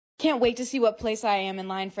Can't wait to see what place I am in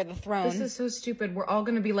line for the throne. This is so stupid. We're all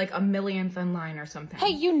gonna be like a millionth in line or something.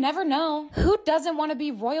 Hey, you never know. Who doesn't want to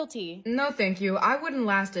be royalty? No, thank you. I wouldn't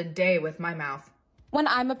last a day with my mouth. When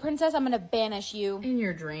I'm a princess, I'm gonna banish you. In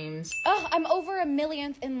your dreams. Ugh, I'm over a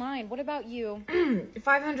millionth in line. What about you?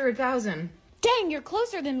 500,000. Dang, you're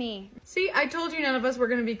closer than me. See, I told you none of us were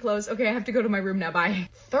gonna be close. Okay, I have to go to my room now. Bye.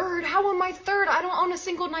 Third? How am I third? I don't own a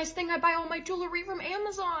single nice thing. I buy all my jewelry from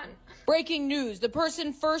Amazon. Breaking news. The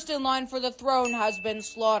person first in line for the throne has been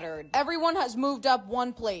slaughtered. Everyone has moved up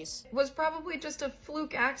one place. It was probably just a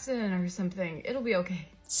fluke accident or something. It'll be okay.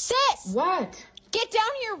 Sis! What? Get down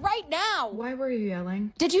here right now! Why were you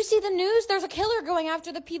yelling? Did you see the news? There's a killer going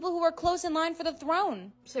after the people who are close in line for the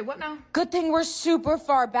throne. Say what now? Good thing we're super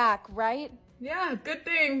far back, right? Yeah, good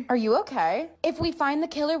thing. Are you okay? If we find the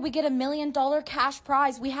killer, we get $1 million cash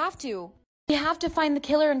prize. We have to. We have to find the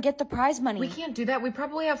killer and get the prize money. We can't do that. We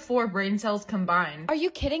probably have 4 brain cells combined. Are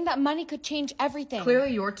you kidding? That money could change everything.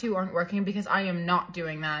 Clearly your 2 aren't working because I am not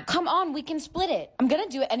doing that. Come on, we can split it. I'm gonna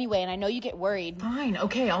do it anyway, and I know you get worried. Fine,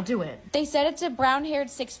 okay, I'll do it. They said it's a brown-haired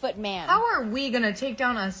 6-foot man. How are we gonna take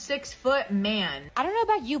down a 6-foot man? I don't know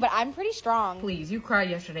about you, but I'm pretty strong. Please, you cried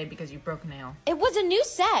yesterday because you broke a nail. It was a new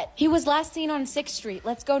set. He was last seen on 6th Street.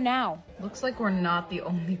 Let's go now. Looks like we're not the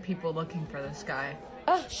only people looking for this guy.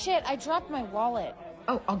 Oh, shit, I dropped my wallet.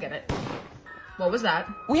 Oh, I'll get it. What was that?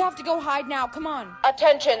 We have to go hide now. Come on.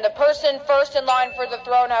 Attention, the person first in line for the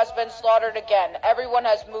throne has been slaughtered again. Everyone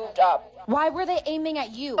has moved up. Why were they aiming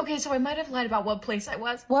at you? Okay, so I might have lied about what place I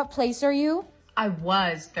was. What place are you? I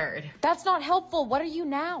was third. That's not helpful. What are you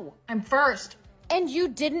now? I'm first. And you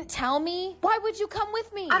didn't tell me? Why would you come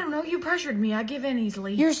with me? I don't know, you pressured me. I give in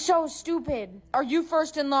easily. You're so stupid. Are you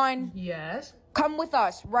first in line? Yes. Come with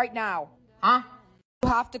us right now. Huh? You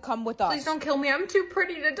have to come with us. Please don't kill me. I'm too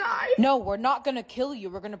pretty to die. No, we're not gonna kill you.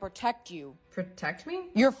 We're gonna protect you. Protect me?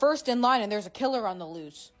 You're first in line and there's a killer on the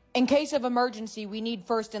loose. In case of emergency, we need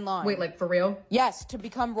first in line. Wait, like for real? Yes, to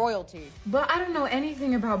become royalty. But I don't know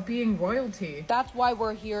anything about being royalty. That's why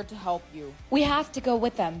we're here to help you. We have to go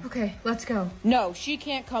with them. Okay, let's go. No, she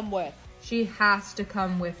can't come with. She has to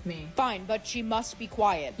come with me. Fine, but she must be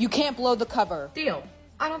quiet. You can't blow the cover. Deal.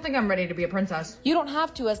 I don't think I'm ready to be a princess. You don't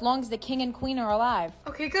have to as long as the king and queen are alive.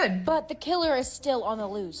 Okay, good. But the killer is still on the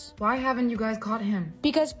loose. Why haven't you guys caught him?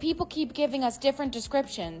 Because people keep giving us different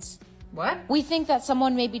descriptions. What? We think that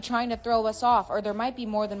someone may be trying to throw us off, or there might be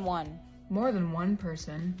more than one. More than one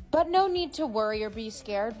person. But no need to worry or be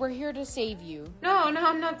scared. We're here to save you. No,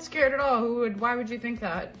 I'm not scared at all. Why would you think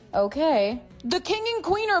that? Okay. The king and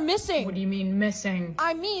queen are missing. What do you mean missing?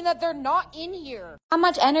 I mean that they're not in here. How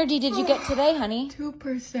much energy did you get today, honey?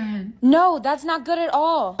 2%. No, that's not good at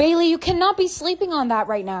all. Bailey, you cannot be sleeping on that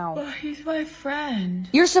right now. But he's my friend.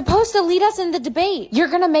 You're supposed to lead us in the debate. You're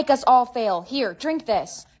gonna make us all fail. Here, drink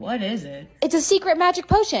this. What is it? It's a secret magic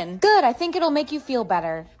potion. Good, I think it'll make you feel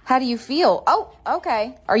better. How do you feel? Oh,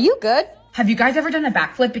 okay. Are you good? Have you guys ever done a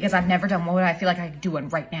backflip? Because I've never done one. I feel like I could do one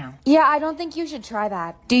right now. Yeah, I don't think you should try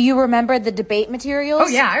that. Do you remember the debate materials? Oh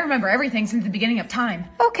yeah, I remember everything since the beginning of time.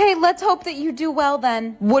 Okay, let's hope that you do well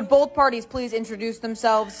then. Would both parties please introduce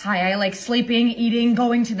themselves? Hi, I like sleeping, eating,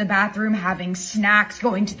 going to the bathroom, having snacks,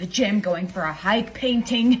 going to the gym, going for a hike,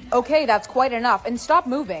 painting. Okay, that's quite enough. And stop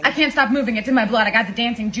moving. I can't stop moving. It's in my blood. I got the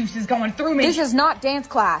dancing juices going through me. This is not dance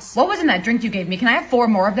class. What was in that drink you gave me? Can I have 4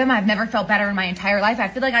 more of them? I've never felt better in my entire life. I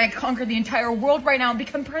feel like I could conquer the entire world right now and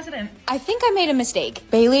become president. I think I made a mistake.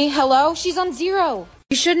 Bailey, hello? She's on 0.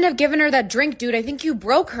 You shouldn't have given her that drink, dude. I think you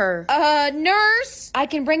broke her. Nurse? I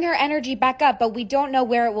can bring her energy back up, but we don't know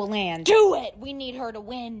where it will land. Do it! We need her to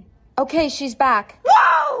win. Okay, she's back.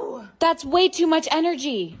 Whoa! That's way too much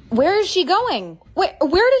energy. Where is she going? Wait,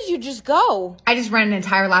 where did you just go? I just ran an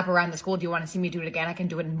entire lap around the school. Do you want to see me do it again? I can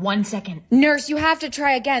do it in 1 second. Nurse, you have to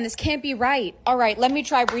try again. This can't be right. All right, let me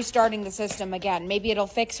try restarting the system again. Maybe it'll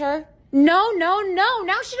fix her? No.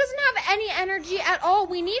 Now she doesn't have any energy at all.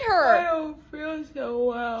 We need her. I don't feel so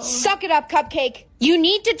well. Suck it up, Cupcake. You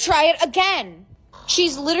need to try it again.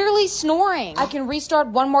 She's literally snoring. I can restart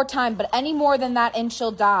one more time, but any more than that and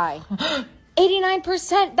she'll die.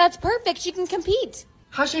 89%. That's perfect. She can compete.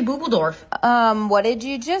 Hashe Bubbeldorf. What did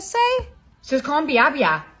you just say? Says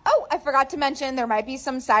Compilations. Oh, I forgot to mention there might be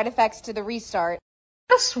some side effects to the restart.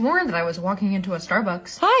 I could have sworn that I was walking into a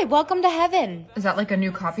Starbucks. Hi, welcome to heaven. Is that like a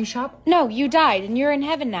new coffee shop? No, you died and you're in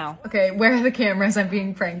heaven now. Okay, where are the cameras? I'm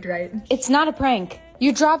being pranked, right? It's not a prank.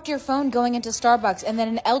 You dropped your phone going into Starbucks and then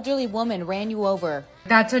an elderly woman ran you over.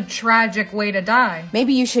 That's a tragic way to die.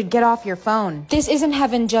 Maybe you should get off your phone. This isn't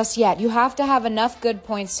heaven just yet. You have to have enough good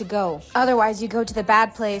points to go. Otherwise, you go to the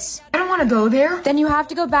bad place. I don't want to go there. Then you have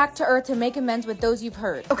to go back to Earth to make amends with those you've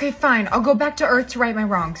hurt. Okay, fine. I'll go back to Earth to right my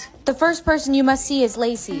wrongs. The first person you must see is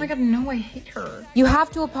Lacey. Oh my god, no, I hate her. You have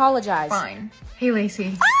to apologize. Fine. Hey,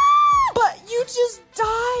 Lacey. But you just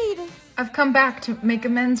died. I've come back to make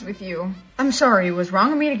amends with you. I'm sorry, it was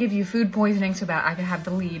wrong of me to give you food poisoning so that I could have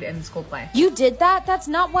the lead in the school play. You did that? That's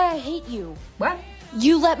not why I hate you. What?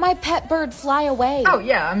 You let my pet bird fly away. Oh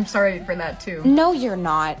yeah, I'm sorry for that too. No, you're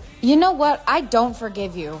not. You know what? I don't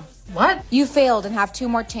forgive you. What? You failed and have 2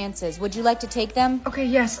 more chances. Would you like to take them? Okay,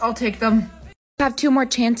 yes, I'll take them. You have 2 more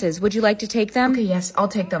chances. Would you like to take them? Okay, yes, I'll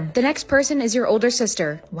take them. The next person is your older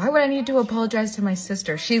sister. Why would I need to apologize to my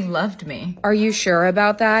sister? She loved me. Are you sure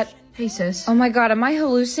about that? Hey, sis. Oh my god, am I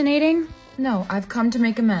hallucinating? No, I've come to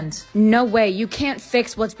make amends. No way, you can't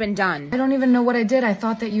fix what's been done. I don't even know what I did. I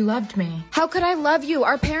thought that you loved me. How could I love you?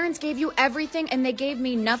 Our parents gave you everything and they gave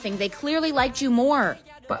me nothing. They clearly liked you more.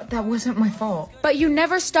 But that wasn't my fault. But you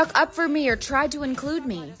never stuck up for me or tried to include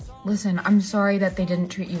me. Listen, I'm sorry that they didn't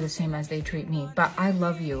treat you the same as they treat me, but I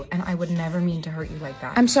love you and I would never mean to hurt you like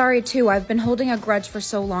that. I'm sorry too. I've been holding a grudge for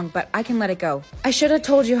so long, but I can let it go. I should have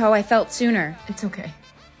told you how I felt sooner. It's okay.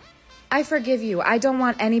 I forgive you. I don't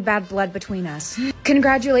want any bad blood between us.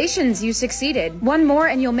 Congratulations, you succeeded. 1 more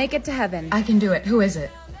and you'll make it to heaven. I can do it. Who is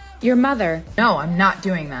it? Your mother. No, I'm not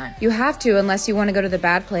doing that. You have to unless you want to go to the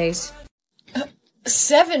bad place.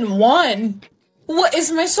 7-1? What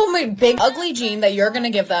is my soulmate big ugly gene that you're gonna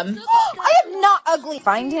give them? I am not ugly.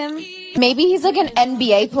 Find him. Maybe he's like an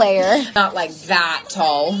NBA player. Not like that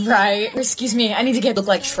tall, right? Excuse me, I need to look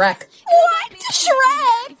like Shrek. What?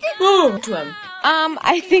 Shrek? Ooh, to him.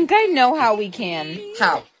 I think I know how we can.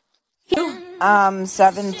 How?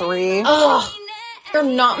 7-3. Ugh, you're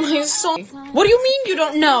not my soul. What do you mean you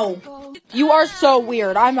don't know? You are so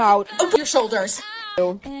weird. I'm out. Open your shoulders.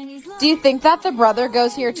 Do you think that the brother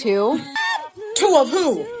goes here too? 2 of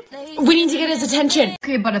who? We need to get his attention.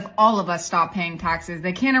 Okay, but if all of us stop paying taxes,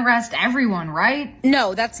 they can't arrest everyone, right?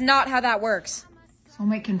 No, that's not how that works.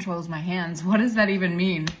 Soulmate controls my hands. What does that even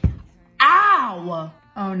mean? Ow!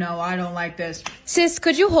 Oh no, I don't like this. Sis,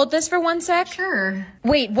 could you hold this for 1 sec? Sure.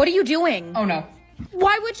 Wait, what are you doing? Oh no.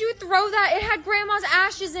 Why would you throw that? It had Grandma's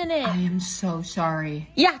ashes in it. I am so sorry.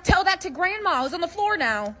 Yeah, tell that to Grandma, who's on the floor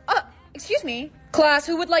now. Excuse me. Class,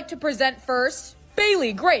 who would like to present first?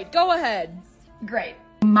 Bailey, great, go ahead. Great.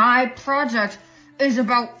 My project is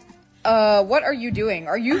about... What are you doing?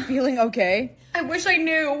 Are you feeling okay? I wish I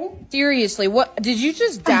knew. Seriously, what? Did you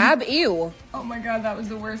just dab? Ew. Oh my god, that was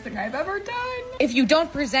the worst thing I've ever done. If you don't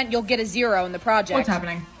present, you'll get a 0 in the project. What's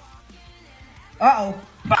happening? Uh-oh.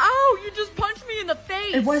 Ow, you just punched me in the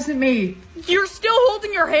face. It wasn't me. You're still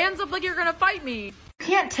holding your hands up like you're gonna fight me. You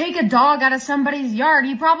can't take a dog out of somebody's yard.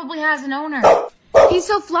 He probably has an owner. He's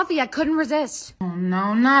so fluffy, I couldn't resist. Oh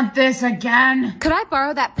no, not this again. Could I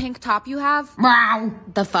borrow that pink top you have? Meow.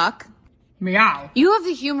 The fuck? Meow. You have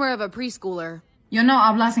the humor of a preschooler. Yo no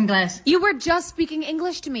hablas inglés. You were just speaking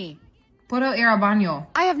English to me. Puedo ir al baño.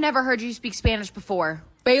 I have never heard you speak Spanish before.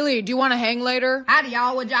 Bailey, do you want to hang later? Howdy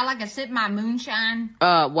y'all, would y'all like to sip my moonshine?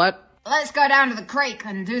 What? Let's go down to the creek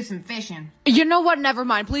and do some fishing. You know what? Never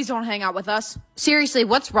mind. Please don't hang out with us. Seriously,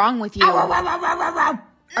 what's wrong with you?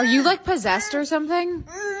 Are you like possessed or something?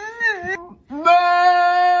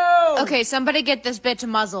 No! Okay, somebody get this bitch a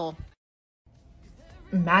muzzle.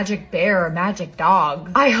 Magic bear or magic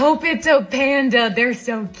dog? I hope it's a panda. They're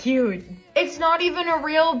so cute. It's not even a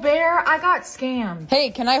real bear. I got scammed.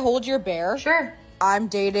 Hey, can I hold your bear? Sure. I'm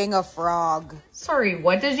dating a frog. Sorry,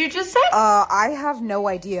 what did you just say? I have no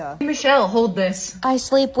idea. Michelle, hold this. I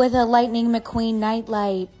sleep with a Lightning McQueen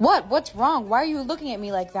nightlight. What? What's wrong? Why are you looking at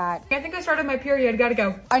me like that? I think I started my period. Gotta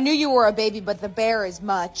go. I knew you were a baby, but the bear is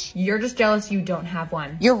much. You're just jealous you don't have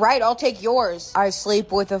one. You're right, I'll take yours. I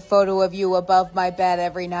sleep with a photo of you above my bed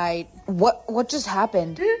every night. What just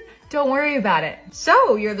happened? Don't worry about it.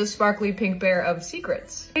 So, you're the sparkly pink bear of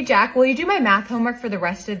secrets. Hey Jack, will you do my math homework for the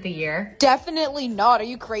rest of the year? Definitely not. Are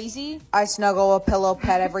you crazy? I snuggle a pillow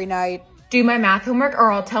pet every night. Do my math homework or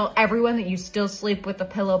I'll tell everyone that you still sleep with a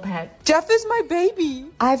pillow pet. Jeff is my baby.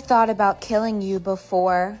 I've thought about killing you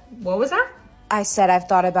before. What was that? I said I've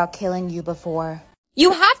thought about killing you before.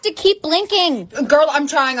 You have to keep blinking. Girl, I'm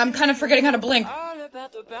trying. I'm kind of forgetting how to blink.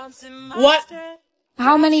 What?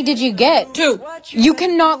 How many did you get? 2. You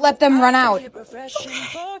cannot let them run out.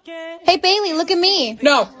 Hey, Bailey, look at me.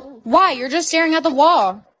 No. Why? You're just staring at the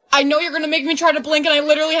wall. I know you're gonna make me try to blink and I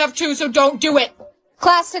literally have 2, so don't do it.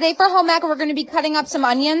 Class, today for home ec, we're going to be cutting up some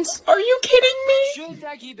onions. Are you kidding me?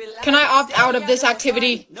 Can I opt out of this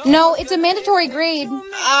activity? No, it's a mandatory grade.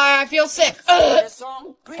 I feel sick. Ugh.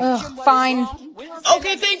 Ugh, fine.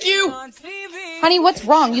 Okay, thank you. Honey, what's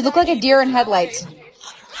wrong? You look like a deer in headlights.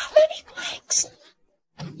 How many blinks?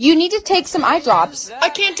 You need to take some eye drops. I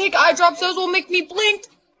can't take eye drops. Those will make me blink.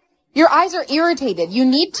 Your eyes are irritated. You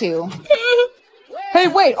need to. Hey,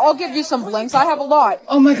 wait, I'll give you some blinks. I have a lot.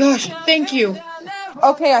 Oh my gosh, thank you.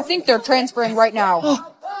 Okay, I think they're transferring right now.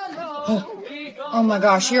 Oh my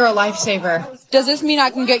gosh, you're a lifesaver. Does this mean I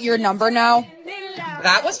can get your number now?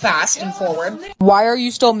 That was fast and forward. Why are you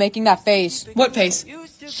still making that face? What face?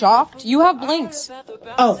 Shocked? You have blinks.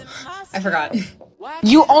 Oh, I forgot.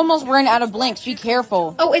 You almost ran out of blinks. Be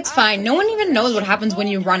careful. Oh, it's fine. No one even knows what happens when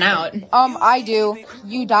you run out. I do.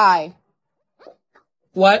 You die.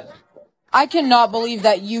 What? I cannot believe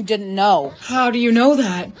that you didn't know. How do you know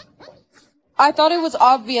that? I thought it was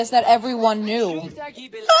obvious that everyone knew.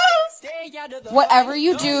 Whatever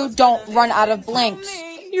you do, don't run out of blinks.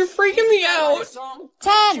 You're freaking me out.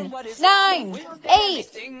 10, 9, 8,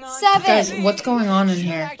 7. Guys, what's going on in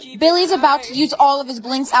here? Billy's about to use all of his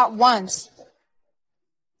blinks at once.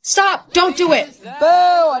 Stop! Don't do it!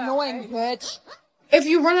 Boo! Annoying bitch. If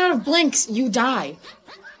you run out of blinks, you die.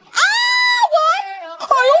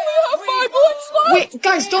 I only have 5 blinks left! Wait,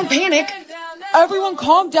 guys, don't panic. Everyone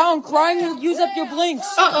calm down. Crying will use up your blinks.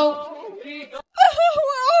 Uh-oh. We're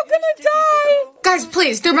all gonna die! Guys,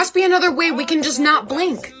 please, there must be another way we can just not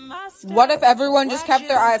blink. What if everyone just kept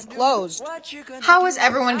their eyes closed? How is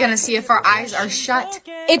everyone gonna see if our eyes are shut?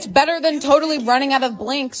 It's better than totally running out of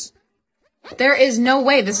blinks. There is no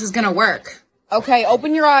way this is gonna work. Okay,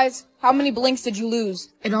 open your eyes. How many blinks did you lose?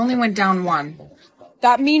 It only went down 1.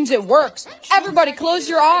 That means it works. Everybody close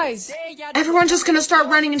your eyes. Everyone's just gonna start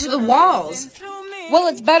running into the walls. Well,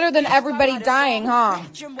 it's better than everybody dying, huh?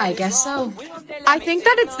 I guess so. I think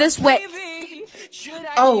that it's this way.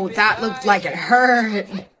 Oh, that looked like it hurt.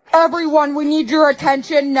 Everyone, we need your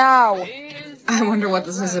attention now. I wonder what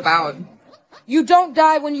this is about. You don't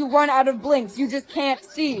die when you run out of blinks. You just can't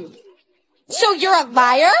see. So you're a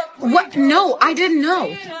liar? What? No, I didn't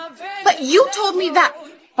know. But you told me that.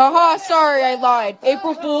 Haha, sorry I lied.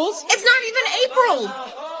 April Fools? It's not even April.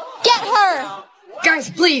 Get her! Guys,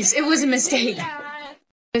 please, it was a mistake.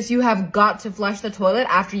 You have got to flush the toilet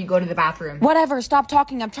after you go to the bathroom. Whatever, stop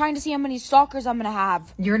talking. I'm trying to see how many stalkers I'm gonna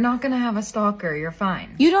have. You're not gonna have a stalker. You're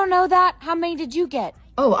fine. You don't know that? How many did you get?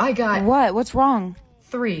 Oh, I got What? What's wrong?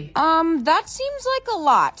 3. That seems like a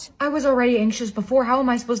lot. I was already anxious before. How am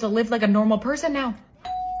I supposed to live like a normal person now?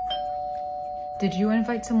 Did you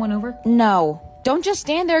invite someone over? No. Don't just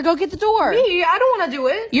stand there. Go get the door. Me? I don't want to do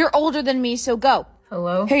it. You're older than me, so go.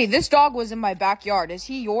 Hello? Hey, this dog was in my backyard. Is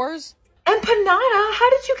he yours? Empanada? How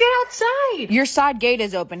did you get outside? Your side gate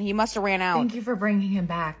is open. He must have ran out. Thank you for bringing him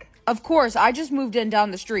back. Of course, I just moved in down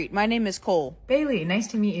the street. My name is Cole. Bailey, nice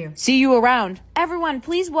to meet you. See you around. Everyone,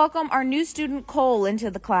 please welcome our new student Cole into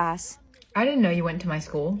the class. I didn't know you went to my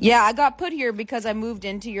school. Yeah, I got put here because I moved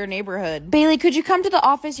into your neighborhood. Bailey, could you come to the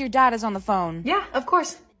office? Your dad is on the phone. Yeah, of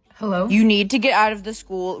course. Hello? You need to get out of the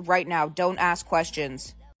school right now. Don't ask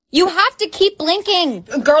questions. You have to keep blinking.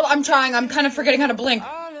 Girl, I'm trying. I'm kind of forgetting how to blink.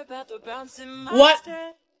 What?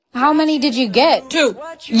 How many did you get? 2.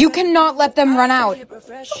 You cannot let them run out.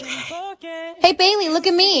 Hey, Bailey, look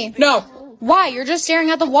at me. No. Why? You're just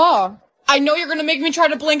staring at the wall. I know you're gonna make me try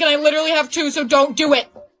to blink, and I literally have 2, so don't do it.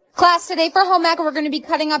 Class, today for home ec, we're going to be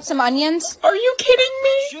cutting up some onions. Are you kidding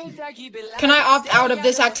me? Can I opt out of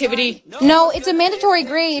this activity? No, it's a mandatory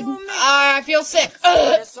grade. I feel sick.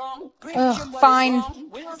 Ugh. Ugh, fine.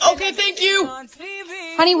 Okay, thank you.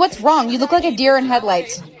 Honey, what's wrong? You look like a deer in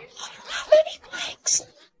headlights. How many blinks?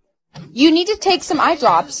 You need to take some eye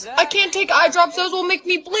drops. I can't take eye drops. Those will make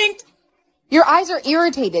me blink. Your eyes are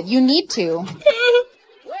irritated. You need to.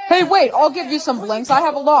 Hey, wait, I'll give you some blinks. I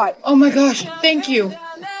have a lot. Oh my gosh, thank you.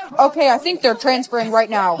 Okay, I think they're transferring right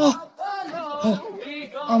now.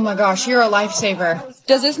 Oh my gosh, you're a lifesaver.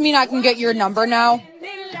 Does this mean I can get your number now?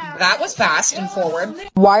 That was fast and forward.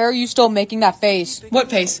 Why are you still making that face? What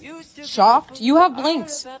face? Shocked? You have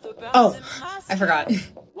blinks. Oh, I forgot.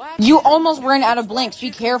 You almost ran out of blinks.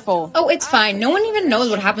 Be careful. Oh, it's fine. No one even knows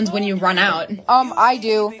what happens when you run out. I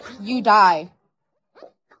do. You die.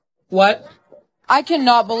 What? I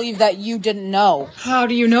cannot believe that you didn't know. How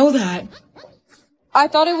do you know that? I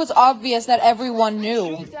thought it was obvious that everyone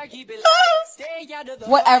knew.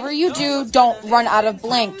 Whatever you do, don't run out of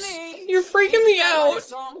blinks. You're freaking me out.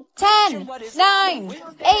 10, 9,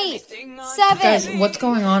 8, 7. Guys, what's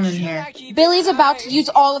going on in here? Billy's about to use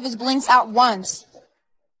all of his blinks at once.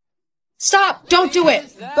 Stop! Don't do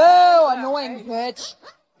it! Boo, annoying bitch.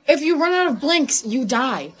 If you run out of blinks, you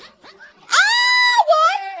die.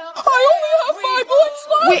 I only have 5 blinks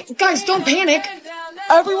left. Wait, guys, don't panic.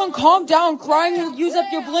 Everyone calm down. Crying will use up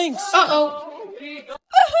your blinks. Uh-oh. We're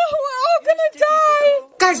all gonna die.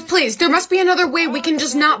 Guys, please, there must be another way we can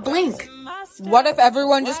just not blink. What if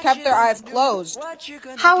everyone just kept their eyes closed?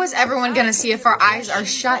 How is everyone gonna see if our eyes are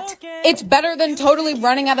shut? It's better than totally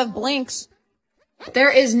running out of blinks.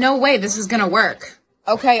 There is no way this is gonna work.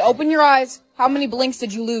 Okay, open your eyes. How many blinks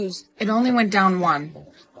did you lose? It only went down 1.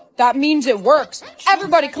 That means it works.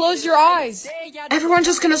 Everybody close your eyes. Everyone's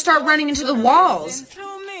just gonna start running into the walls.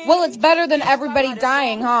 Well, it's better than everybody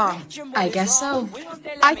dying, huh? I guess so.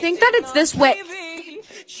 I think that it's this way.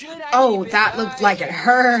 Oh, that looked like it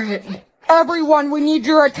hurt. Everyone, we need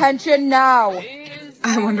your attention now.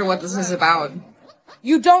 I wonder what this is about.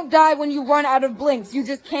 You don't die when you run out of blinks. You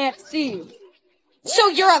just can't see. So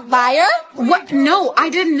you're a liar? What? No, I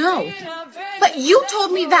didn't know. But you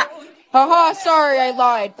told me that. Haha, sorry I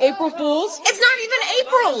lied. April Fools? It's not even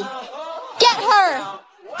April. Get her!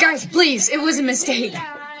 Guys, please, it was a mistake.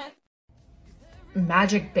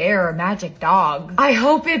 Magic bear or magic dog? I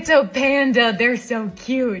hope it's a panda. They're so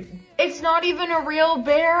cute. It's not even a real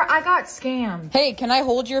bear. I got scammed. Hey, can I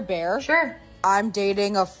hold your bear? Sure. I'm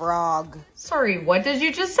dating a frog. Sorry, what did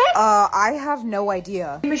you just say? I have no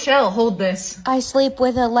idea. Michelle, hold this. I sleep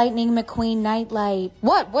with a Lightning McQueen nightlight.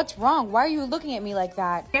 What? What's wrong? Why are you looking at me like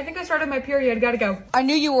that? I think I started my period. Gotta go. I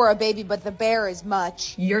knew you were a baby, but the bear is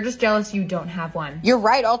much. You're just jealous you don't have one. You're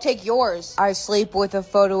right, I'll take yours. I sleep with a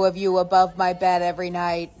photo of you above my bed every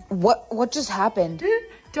night. What just happened?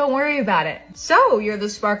 Don't worry about it. So, you're the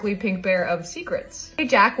sparkly pink bear of secrets. Hey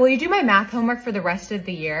Jack, will you do my math homework for the rest of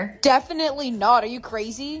the year? Definitely not. Are you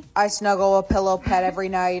crazy? I snuggle a pillow pet every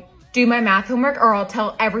night. Do my math homework or I'll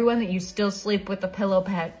tell everyone that you still sleep with a pillow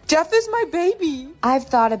pet. Jeff is my baby. I've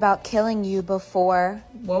thought about killing you before.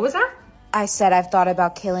 What was that? I said I've thought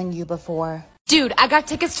about killing you before. Dude, I got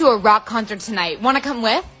tickets to a rock concert tonight. Wanna come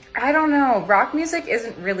with? I don't know. Rock music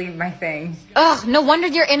isn't really my thing. Ugh, no wonder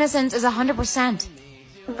your innocence is 100%.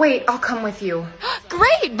 Wait, I'll come with you.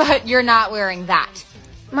 Great, but you're not wearing that.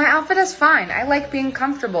 My outfit is fine. I like being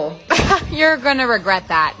comfortable. You're gonna regret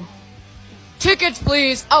that. Tickets,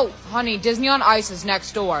 please. Oh, honey, Disney on Ice is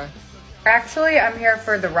next door. Actually, I'm here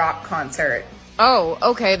for the rock concert. Oh,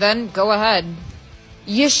 okay then, go ahead.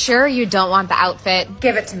 You sure you don't want the outfit?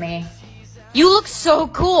 Give it to me. You look so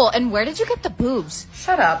cool, and where did you get the boobs?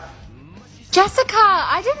 Shut up. Jessica,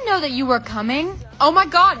 I didn't know that you were coming. Oh my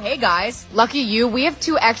god, hey guys. Lucky you, we have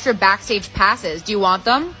 2 extra backstage passes. Do you want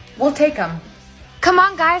them? We'll take them. Come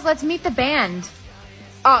on guys, let's meet the band.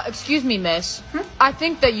 Excuse me, miss. I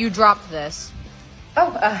think that you dropped this.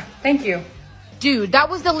 Oh, thank you. Dude, that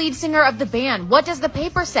was the lead singer of the band. What does the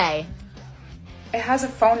paper say? It has a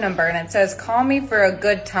phone number and it says, call me for a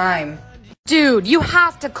good time. Dude, you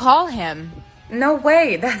have to call him. No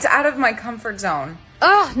way. That's out of my comfort zone.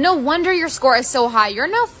 Ugh, no wonder your score is so high. You're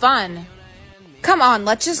no fun. Come on,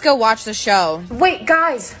 let's just go watch the show. Wait,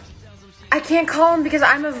 guys. I can't call him because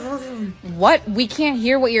I'm a virgin. What? We can't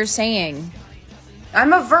hear what you're saying.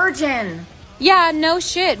 I'm a virgin. Yeah, no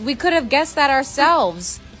shit. We could have guessed that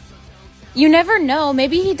ourselves. You never know.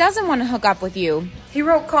 Maybe he doesn't want to hook up with you. He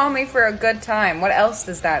wrote call me for a good time. What else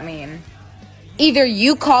does that mean? Either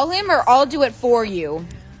you call him or I'll do it for you.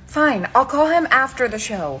 Fine, I'll call him after the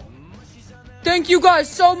show. Thank you guys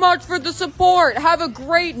so much for the support. Have a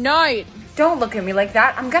great night. Don't look at me like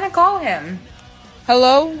that. I'm gonna call him.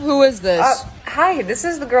 Hello? Who is this? Hi, this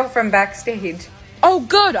is the girl from backstage. Oh,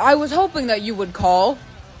 good. I was hoping that you would call.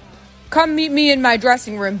 Come meet me in my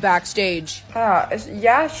dressing room backstage.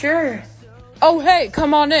 Yeah, sure. Oh, hey,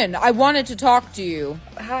 come on in. I wanted to talk to you.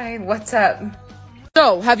 Hi, what's up?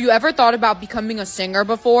 So, have you ever thought about becoming a singer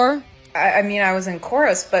before? I mean, I was in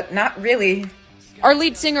chorus, but not really. Our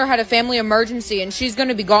lead singer had a family emergency and she's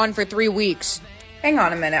gonna be gone for 3 weeks. Hang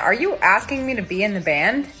on a minute. Are you asking me to be in the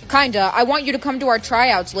band? Kinda. I want you to come to our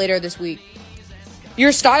tryouts later this week.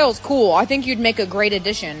 Your style's cool. I think you'd make a great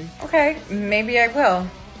addition. Okay, maybe I will.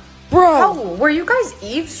 Bro! Oh, were you guys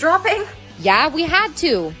eavesdropping? Yeah, we had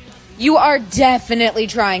to. You are definitely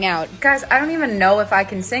trying out. Guys, I don't even know if I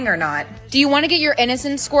can sing or not. Do you want to get your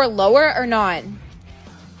innocence score lower or not?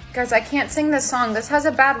 Guys, I can't sing this song. This has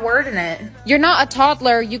a bad word in it. You're not a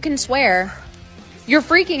toddler. You can swear. You're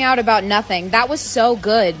freaking out about nothing. That was so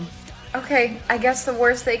good. Okay, I guess the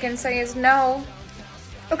worst they can say is no.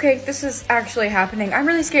 Okay, this is actually happening. I'm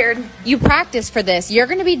really scared. You practiced for this. You're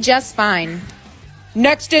going to be just fine.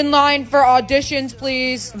 Next in line for auditions,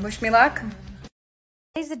 please. Wish me luck.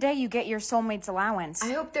 Today's the day you get your soulmate's allowance.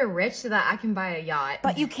 I hope they're rich so that I can buy a yacht.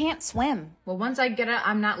 But you can't swim. Well, once I get it,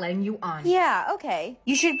 I'm not letting you on. Yeah, okay.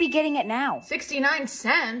 You should be getting it now. 69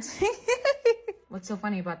 cents? What's so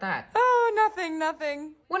funny about that? Oh,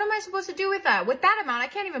 nothing. What am I supposed to do with that? With that amount, I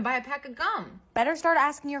can't even buy a pack of gum. Better start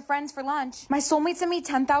asking your friends for lunch. My soulmate sent me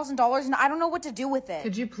 $10,000 and I don't know what to do with it.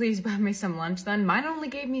 Could you please buy me some lunch then? Mine only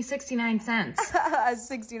gave me 69 cents.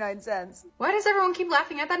 69 cents. Why does everyone keep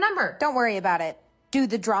laughing at that number? Don't worry about it. Dude,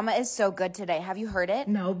 the drama is so good today. Have you heard it?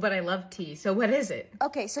 No, but I love tea. So what is it?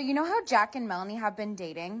 Okay, so you know how Jack and Melanie have been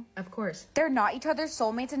dating? Of course. They're not each other's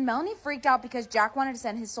soulmates, and Melanie freaked out because Jack wanted to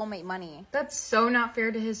send his soulmate money. That's so not fair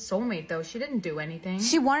to his soulmate, though. She didn't do anything.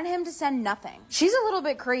 She wanted him to send nothing. She's a little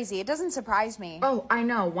bit crazy. It doesn't surprise me. Oh, I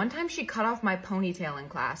know. One time she cut off my ponytail in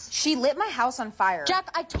class. She lit my house on fire. Jack,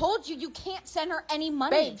 I told you can't send her any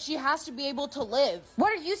money. Babe, she has to be able to live.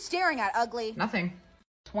 What are you staring at, ugly? Nothing.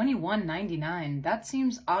 $21.99. That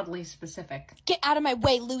seems oddly specific. Get out of my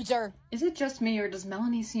way, loser. Is it just me or does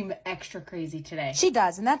Melanie seem extra crazy today? She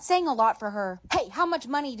does, and that's saying a lot for her. Hey, how much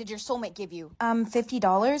money did your soulmate give you?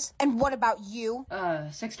 $50? And what about you?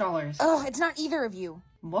 $6. Ugh, it's not either of you.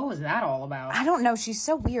 What was that all about? I don't know, she's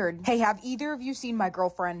so weird. Hey, have either of you seen my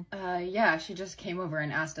girlfriend? Yeah, she just came over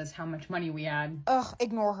and asked us how much money we had. Ugh,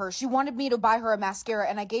 ignore her. She wanted me to buy her a mascara,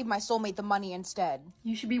 and I gave my soulmate the money instead.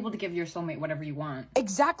 You should be able to give your soulmate whatever you want.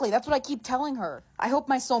 Exactly, that's what I keep telling her. I hope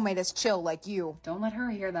my soulmate is chill like you. Don't let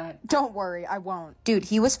her hear that. Don't worry, I won't. Dude,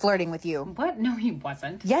 he was flirting with you. What? No, he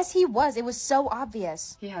wasn't. Yes, he was. It was so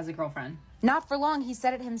obvious. He has a girlfriend. Not for long, he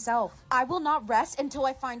said it himself. I will not rest until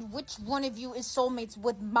I find which one of you is soulmates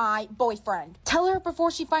with my boyfriend. Tell her before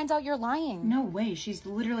she finds out you're lying. No way, she's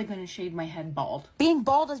literally gonna shave my head bald. Being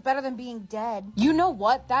bald is better than being dead. You know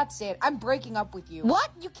what? That's it. I'm breaking up with you. What?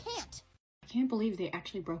 You can't. I can't believe they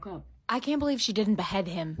actually broke up. I can't believe she didn't behead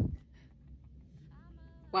him.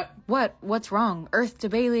 What? What's wrong? Earth to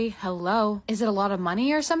Bailey, hello? Is it a lot of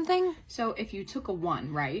money or something? So if you took a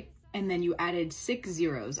 1, right? And then you added 6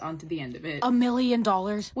 zeros onto the end of it. $1 million?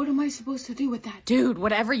 What am I supposed to do with that? Dude,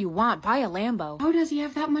 whatever you want, buy a Lambo. How does he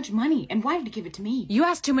have that much money? And why did he give it to me? You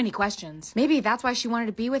asked too many questions. Maybe that's why she wanted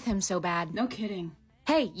to be with him so bad. No kidding.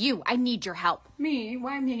 Hey, you, I need your help. Me?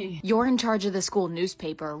 Why me? You're in charge of the school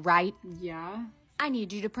newspaper, right? Yeah? I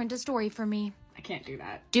need you to print a story for me. I can't do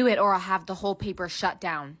that. Do it or I'll have the whole paper shut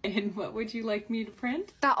down. And what would you like me to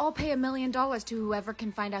print? That I'll pay $1 million to whoever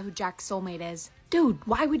can find out who Jack's soulmate is. Dude,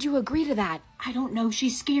 why would you agree to that? I don't know. She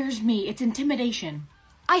scares me. It's intimidation.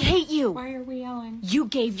 I hate you. Why are we yelling? You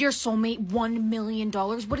gave your soulmate $1 million.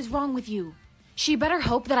 What is wrong with you? She better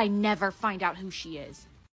hope that I never find out who she is.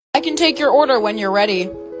 I can take your order when you're ready.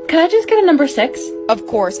 Could I just get a number 6? Of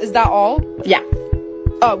course. Is that all? Yeah.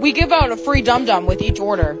 We give out a free dum-dum with each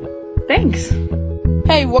order. Thanks.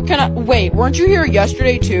 Hey, what can I- Wait, weren't you here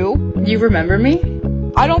yesterday too? You remember me?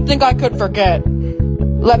 I don't think I could forget.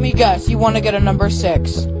 Let me guess, you want to get a number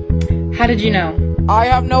 6. How did you know? I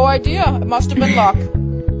have no idea. It must have been luck.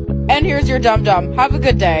 And here's your dum-dum. Have a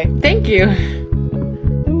good day. Thank you.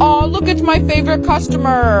 Aw, look, it's my favorite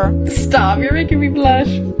customer. Stop, you're making me blush.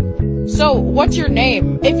 So, what's your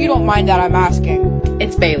name? If you don't mind that I'm asking.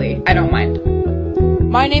 It's Bailey. I don't mind.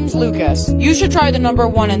 My name's Lucas. You should try the number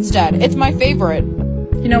 1 instead. It's my favorite.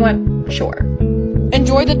 You know what? Sure.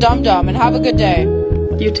 Enjoy the dum-dum and have a good day.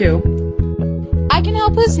 You too. I can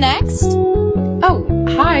help. Who's next? Oh,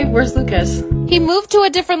 hi, where's Lucas? He moved to a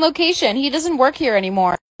different location. He doesn't work here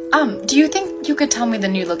anymore. Do you think you could tell me the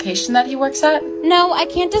new location that he works at? No, I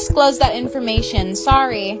can't disclose that information.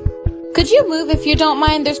 Sorry. Could you move if you don't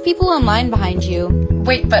mind? There's people in line behind you.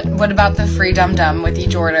 Wait, but what about the free dum-dum with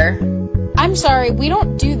each order? I'm sorry, we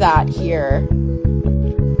don't do that here.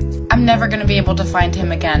 I'm never gonna be able to find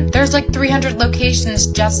him again. There's like 300 locations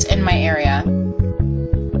just in my area.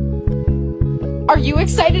 Are you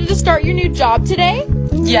excited to start your new job today?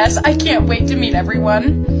 Yes, I can't wait to meet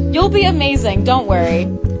everyone. You'll be amazing, don't worry.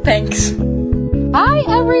 Thanks. Hi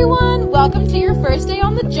everyone, welcome to your first day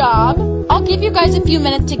on the job. I'll give you guys a few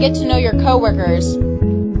minutes to get to know your coworkers.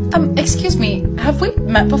 Excuse me, have we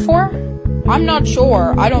met before? I'm not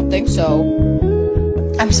sure. I don't think so.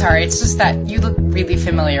 I'm sorry, it's just that you look really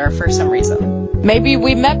familiar for some reason. Maybe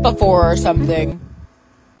we met before or something.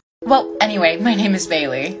 Well, anyway, my name is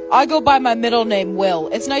Bailey. I go by my middle name, Will.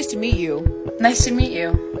 It's nice to meet you. Nice to meet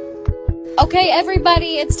you. Okay,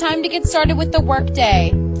 everybody, it's time to get started with the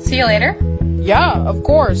workday. See you later. Yeah, of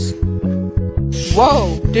course.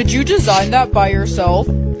 Whoa, did you design that by yourself?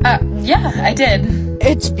 Yeah, I did.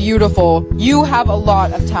 It's beautiful. You have a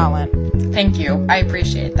lot of talent. Thank you, I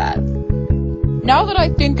appreciate that. Now that I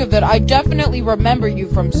think of it, I definitely remember you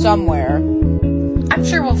from somewhere. I'm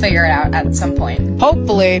sure we'll figure it out at some point.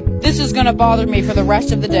 Hopefully. This is gonna bother me for the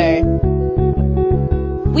rest of the day.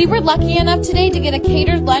 We were lucky enough today to get a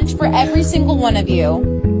catered lunch for every single one of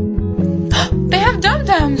you. They have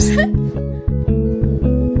dum-dums.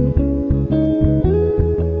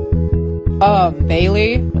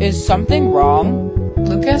 Bailey, is something wrong?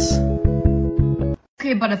 Lucas?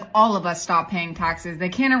 Okay, but if all of us stop paying taxes, they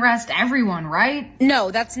can't arrest everyone, right?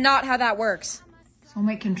 No, that's not how that works.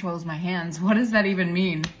 Soulmate controls my hands. What does that even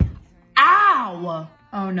mean? Ow!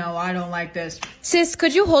 Oh no, I don't like this. Sis,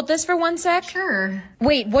 could you hold this for 1 sec? Sure.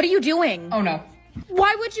 Wait, what are you doing? Oh no.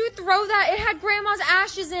 Why would you throw that? It had Grandma's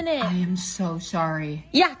ashes in it. I am so sorry.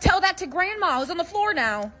 Yeah, tell that to Grandma, who's on the floor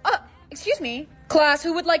now. Excuse me. Class,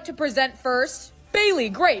 who would like to present first? Bailey,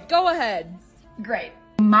 great, go ahead. Great.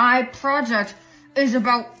 My project is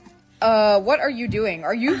about... What are you doing?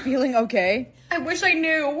 Are you feeling okay? I wish I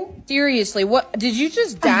knew. Seriously, what? Did you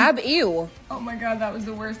just dab? Ew. Oh my god, that was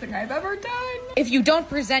the worst thing I've ever done. If you don't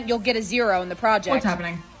present, you'll get a 0 in the project. What's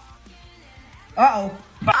happening? Uh-oh.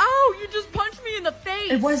 Ow, you just punched me in the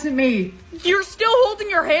face. It wasn't me. You're still holding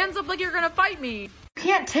your hands up like you're gonna fight me. You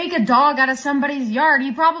can't take a dog out of somebody's yard.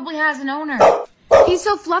 He probably has an owner. He's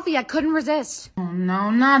so fluffy, I couldn't resist. Oh no,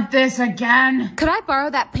 not this again. Could I borrow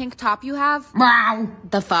that pink top you have? Wow.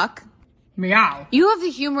 The fuck? Meow. You have the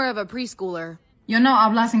humor of a preschooler. Yo no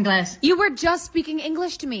hablas inglés. You were just speaking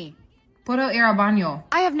English to me. Puedo ir al baño.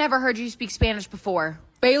 I have never heard you speak Spanish before.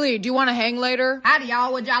 Bailey, do you want to hang later? Howdy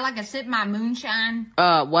y'all, would y'all like to sip my moonshine?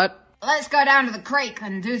 What? Let's go down to the creek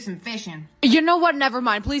and do some fishing. You know what? Never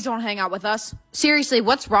mind. Please don't hang out with us. Seriously,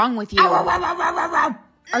 what's wrong with you?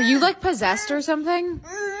 Are you like possessed or something?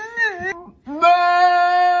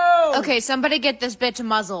 No! Okay, somebody get this bitch a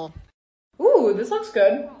muzzle. Ooh, this looks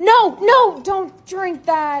good. No, don't drink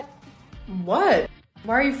that. What?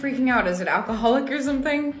 Why are you freaking out? Is it alcoholic or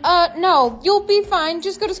something? No, you'll be fine.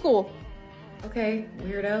 Just go to school. Okay,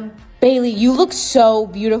 weirdo. Bailey, you look so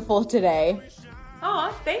beautiful today.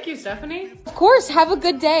 Aw, thank you, Stephanie. Of course, have a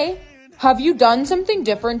good day. Have you done something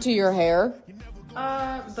different to your hair?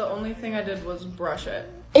 The only thing I did was brush it.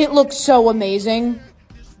 It looks so amazing.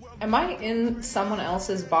 Am I in someone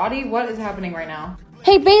else's body? What is happening right now?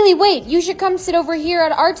 Hey, Bailey, wait. You should come sit over here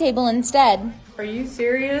at our table instead. Are you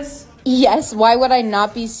serious? Yes, why would I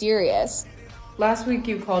not be serious? Last week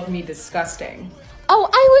you called me disgusting. Oh,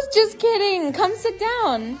 I was just kidding. Come sit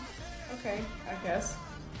down. Okay, I guess.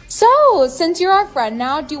 So, since you're our friend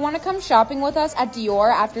now, do you want to come shopping with us at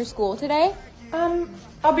Dior after school today?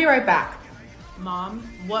 I'll be right back. Mom,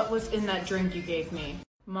 what was in that drink you gave me?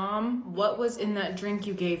 Mom, what was in that drink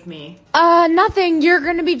you gave me? Nothing. You're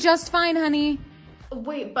gonna be just fine, honey.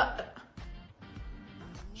 Wait, but...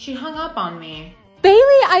 She hung up on me.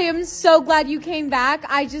 Bailey, I am so glad you came back.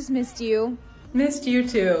 I just missed you. Missed you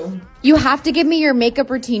too. You have to give me your makeup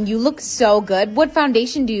routine. You look so good. What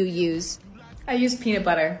foundation do you use? I used peanut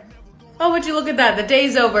butter. Oh, would you look at that? The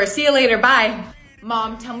day's over. See you later. Bye.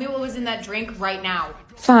 Mom, tell me what was in that drink right now.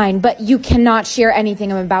 Fine, but you cannot share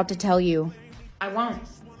anything I'm about to tell you. I won't.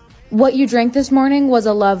 What you drank this morning was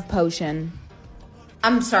a love potion.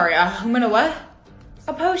 I'm sorry, I'm gonna what?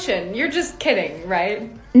 A potion. You're just kidding, right?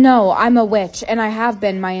 No, I'm a witch, and I have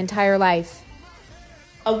been my entire life.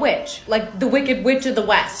 A witch? Like the Wicked Witch of the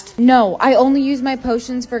West? No, I only use my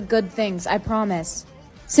potions for good things, I promise.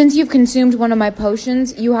 Since you've consumed one of my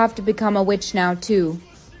potions, you have to become a witch now, too.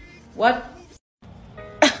 What?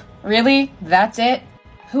 Really? That's it?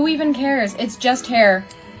 Who even cares? It's just hair.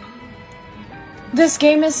 This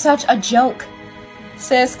game is such a joke.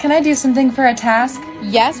 Sis, can I do something for a task?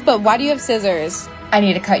 Yes, but why do you have scissors? I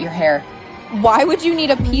need to cut your hair. Why would you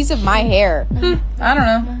need a piece of my hair? I don't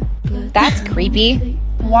know. That's creepy.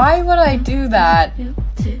 Why would I do that?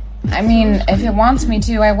 I mean, if it wants me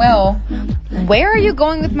to, I will. Where are you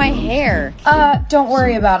going with my hair? Don't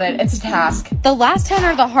worry about it. It's a task. The last 10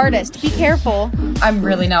 are the hardest. Be careful. I'm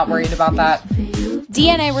really not worried about that.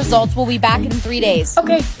 DNA results will be back in 3 days.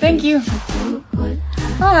 Okay, thank you.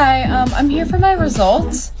 Hi, I'm here for my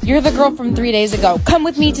results. You're the girl from 3 days ago. Come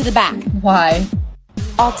with me to the back. Why?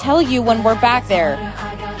 I'll tell you when we're back there.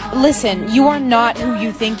 Listen, you are not who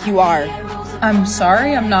you think you are. I'm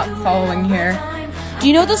sorry, I'm not following here. Do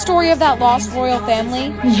you know the story of that lost royal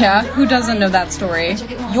family? Yeah, who doesn't know that story?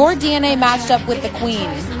 Your DNA matched up with the queen.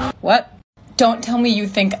 What? Don't tell me you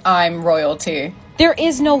think I'm royalty. There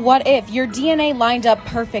is no what if. Your DNA lined up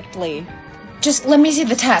perfectly. Just let me see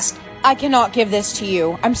the test. I cannot give this to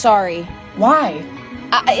you. I'm sorry. Why?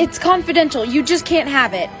 It's confidential. You just can't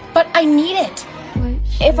have it. But I need it.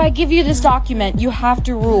 If I give you this document, you have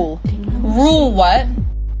to rule. Rule what?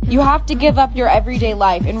 You have to give up your everyday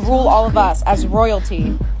life and rule all of us as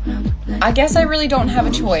royalty. I guess I really don't have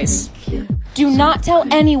a choice. Do not tell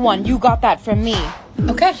anyone you got that from me.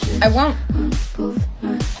 Okay, I won't.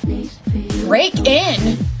 Break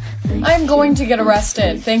in? I'm going to get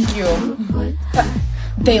arrested, thank you.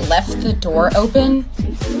 They left the door open?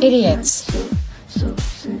 Idiots.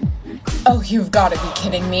 Oh, you've got to be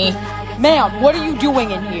kidding me. Ma'am, what are you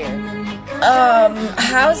doing in here?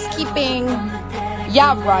 Housekeeping.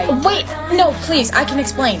 Yeah, right. Wait, no, please, I can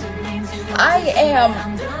explain. I am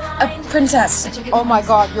a princess. Oh my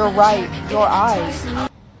god, you're right. Your eyes.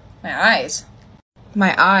 My eyes?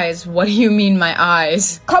 My eyes? What do you mean, my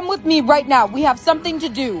eyes? Come with me right now. We have something to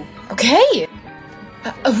do. Okay.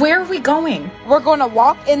 Where are we going? We're gonna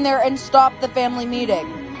walk in there and stop the family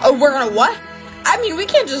meeting. Oh, we're gonna what? I mean, we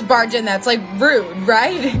can't just barge in. That's, like, rude,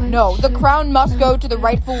 right? No, the crown must go to the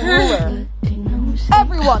rightful ruler.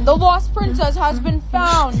 Everyone, the lost princess has been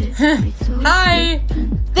found. Hi.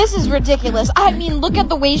 This is ridiculous. I mean, look at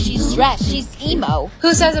the way she's dressed. She's emo.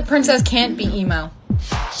 Who says a princess can't be emo?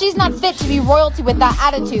 She's not fit to be royalty with that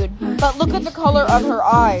attitude. But look at the color of her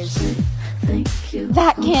eyes.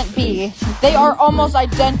 That can't be. They are almost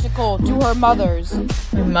identical to her mother's.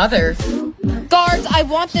 My mother? Guards, I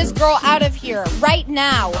want this girl out of here, right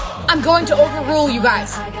now. I'm going to overrule you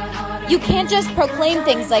guys. You can't just proclaim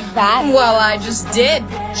things like that. Well, I just did.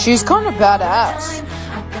 She's kind of badass.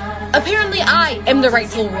 Apparently I am the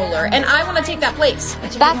rightful ruler, and I want to take that place.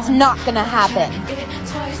 That's not gonna happen.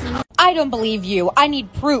 I don't believe you. I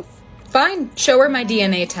need proof. Fine, show her my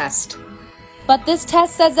DNA test. But this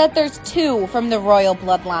test says that there's 2 from the royal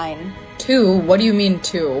bloodline. 2? What do you mean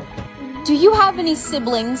 2? Do you have any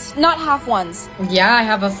siblings? Not half ones. Yeah, I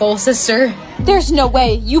have a full sister. There's no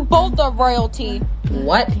way. You both are royalty.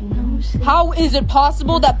 What? How is it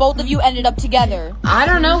possible that both of you ended up together? I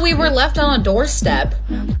don't know, we were left on a doorstep.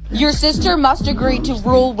 Your sister must agree to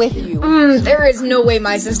rule with you. There is no way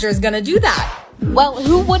my sister is gonna do that. Well,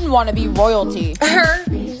 who wouldn't want to be royalty? Her?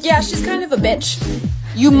 Yeah, she's kind of a bitch.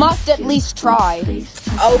 You must at least try.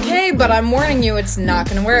 Okay, but I'm warning you, it's not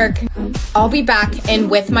gonna work. I'll be back and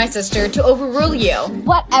with my sister to overrule you.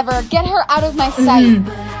 Whatever, get her out of my sight.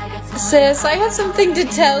 Sis, I have something to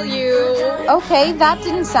tell you. Okay, that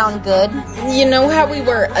didn't sound good. You know how we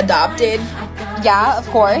were adopted? Yeah, of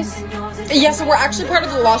course. Yeah, so we're actually part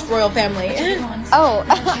of the Lost Royal family. Oh,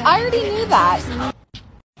 I already knew that.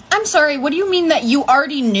 I'm sorry, what do you mean that you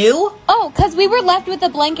already knew? Oh, because we were left with a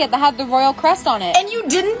blanket that had the royal crest on it. And you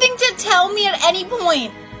didn't think to tell me at any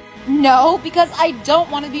point? No, because I don't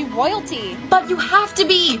want to be royalty. But you have to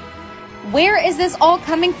be. Where is this all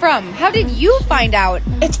coming from? How did you find out?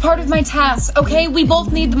 It's part of my task, okay? We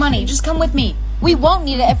both need the money. Just come with me. We won't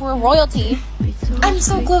need it if we're royalty. I'm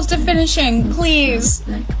so close to finishing, please.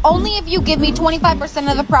 Only if you give me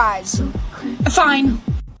 25% of the prize. Fine.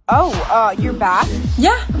 Oh, you're back?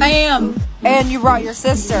 Yeah, I am. And you brought your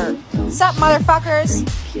sister. Sup, motherfuckers?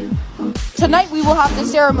 Tonight we will have the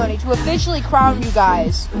ceremony to officially crown you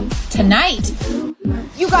guys. Tonight?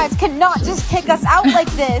 You guys cannot just kick us out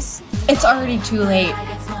like this. It's already too late.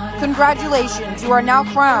 Congratulations, you are now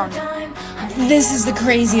crowned. This is the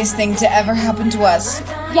craziest thing to ever happen to us.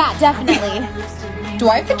 Yeah, definitely. Do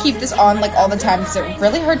I have to keep this on like all the time because it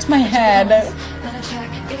really hurts my head?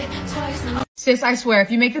 Sis, I swear,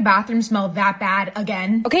 if you make the bathroom smell that bad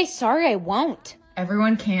again. Okay, sorry, I won't.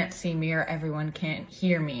 Everyone can't see me or everyone can't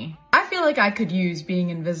hear me. I feel like I could use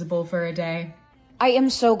being invisible for a day. I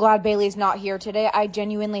am so glad Bailey's not here today. I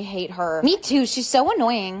genuinely hate her. Me too, she's so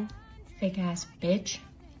annoying. Fake ass bitch.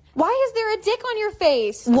 Why is there a dick on your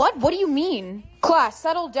face? What? What do you mean? Class,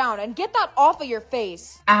 settle down and get that off of your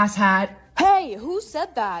face. Asshat. Hey, who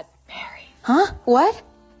said that? Mary. Huh? What?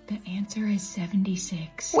 The answer is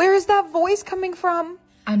 76. Where is that voice coming from?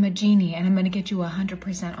 I'm a genie and I'm gonna get you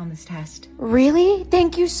 100% on this test. Really?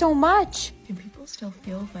 Thank you so much. Do people still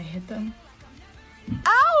feel if I hit them?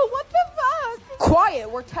 Ow, what the fuck?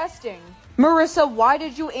 Quiet, we're testing. Marissa, why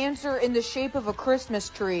did you answer in the shape of a Christmas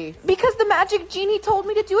tree? Because the magic genie told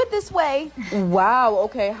me to do it this way. Wow,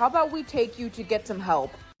 okay, how about we take you to get some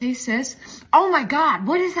help? Hey sis. Oh my god,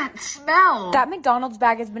 what is that smell? That McDonald's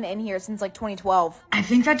bag has been in here since like 2012. I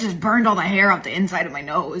think that just burned all the hair out the inside of my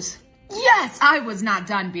nose. Yes, I was not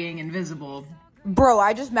done being invisible. Bro,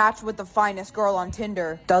 I just matched with the finest girl on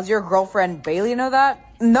Tinder. Does your girlfriend Bailey know that?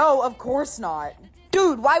 No, of course not.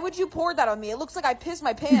 Dude, why would you pour that on me? It looks like I pissed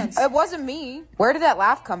my pants. It wasn't me. Where did that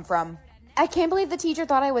laugh come from? I can't believe the teacher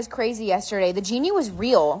thought I was crazy yesterday. The genie was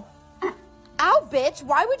real. Ow, bitch,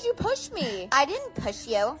 why would you push me? I didn't push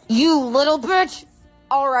you. You little bitch.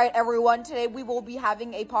 All right, everyone, today we will be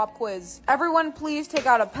having a pop quiz. Everyone, please take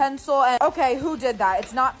out a pencil and... Okay, who did that?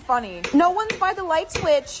 It's not funny. No one's by the light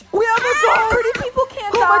switch. We have a dog. Pretty people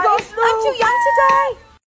can't die. Oh my gosh, no. I'm too young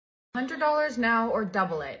to die. $100 now or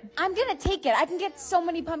double it. I'm gonna take it. I can get so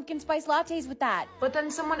many pumpkin spice lattes with that. But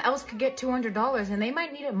then someone else could get $200 and they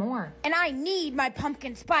might need it more. And I need my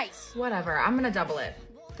pumpkin spice. Whatever, I'm gonna double it.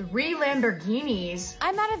 3 Lamborghinis?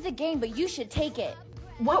 I'm out of the game, but you should take it.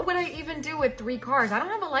 What would I even do with 3 cars? I don't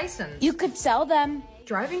have a license. You could sell them.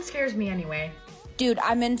 Driving scares me anyway. Dude,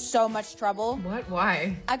 I'm in so much trouble. What?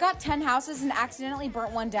 Why? I got 10 houses and accidentally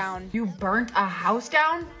burnt one down. You burnt a house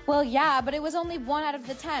down? Well, yeah, but it was only 1 out of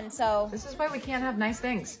the 10, so... This is why we can't have nice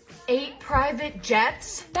things. 8 private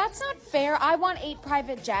jets? That's not fair. I want 8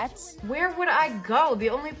 private jets. Where would I go?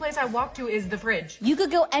 The only place I walk to is the fridge. You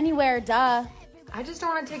could go anywhere, duh. I just don't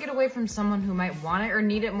want to take it away from someone who might want it or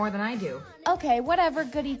need it more than I do. Okay, whatever,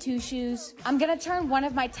 goody two-shoes. I'm gonna turn one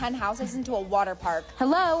of my 10 houses into a water park.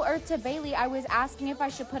 Hello, Earth to Bailey. I was asking if I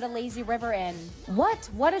should put a lazy river in. What?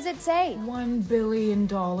 What does it say? $1 billion.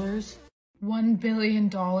 $1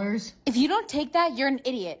 billion? If you don't take that, you're an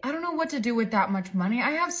idiot. I don't know what to do with that much money.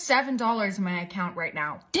 I have $7 in my account right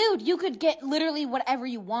now. Dude, you could get literally whatever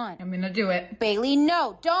you want. I'm gonna do it. Bailey,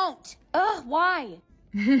 no, don't. Ugh, why?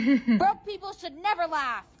 Broke people should never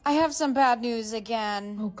laugh. I have some bad news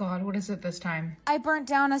again. Oh God, what is it this time? I burnt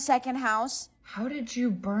down a second house. How did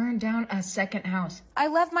you burn down a second house? I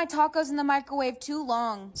left my tacos in the microwave too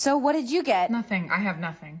long. So what did you get? Nothing. I have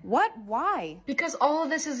nothing. What? Why? Because all of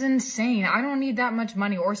this is insane. I don't need that much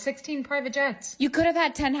money or 16 private jets. You could have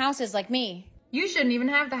had 10 houses like me. You shouldn't even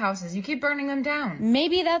have the houses. You keep burning them down.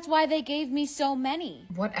 Maybe that's why they gave me so many.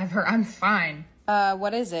 Whatever. I'm fine.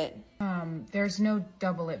 What is it? There's no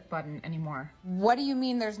double it button anymore. What do you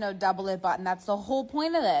mean there's no double it button? That's the whole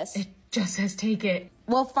point of this. It just says take it.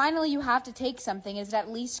 Well, finally you have to take something. Is it at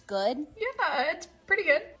least good? Yeah, it's pretty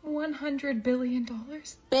good. $100 billion?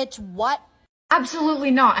 Bitch, what?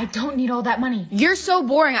 Absolutely not. I don't need all that money. You're so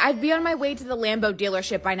boring. I'd be on my way to the Lambo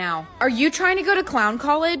dealership by now. Are you trying to go to clown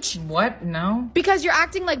college? What? No? Because you're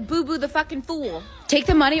acting like Boo-Boo the fucking fool. Take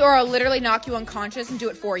the money or I'll literally knock you unconscious and do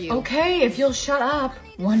it for you. Okay, if you'll shut up.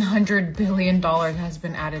 $100 billion has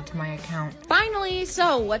been added to my account. Finally,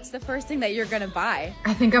 so what's the first thing that you're gonna buy?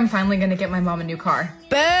 I think I'm finally gonna get my mom a new car.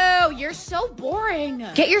 Boo, you're so boring.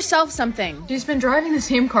 Get yourself something. She's been driving the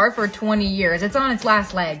same car for 20 years. It's on its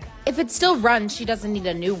last leg. If it still runs, she doesn't need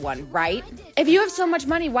a new one, right? If you have so much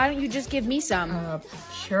money, why don't you just give me some?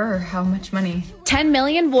 Sure. How much money? 10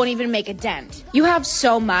 million won't even make a dent. You have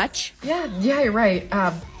so much. Yeah, you're right.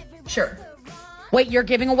 Sure. Wait, you're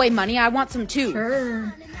giving away money? I want some too.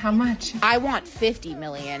 Sure. How much? I want 50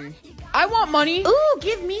 million. I want money. Ooh,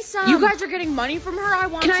 give me some. You guys are getting money from her? I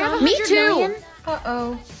want Can some. I have 100 million?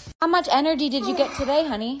 Uh-oh. How much energy did you get today,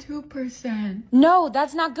 honey? 2%. No,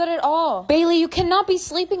 that's not good at all. Bailey, you cannot be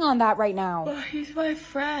sleeping on that right now. But he's my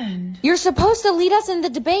friend. You're supposed to lead us in the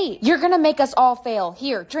debate. You're gonna make us all fail.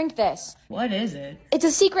 Here, drink this. What is it? It's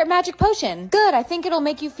a secret magic potion. Good, I think it'll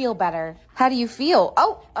make you feel better. How do you feel?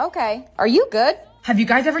 Oh, okay. Are you good? Have you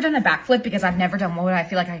guys ever done a backflip? Because I've never done one, but I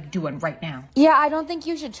feel like I could do one right now. Yeah, I don't think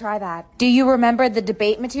you should try that. Do you remember the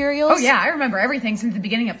debate materials? Oh yeah, I remember everything since the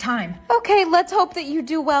beginning of time. Okay, let's hope that you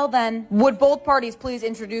do well then. Would both parties please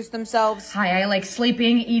introduce themselves? Hi, I like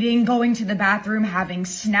sleeping, eating, going to the bathroom, having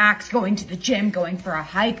snacks, going to the gym, going for a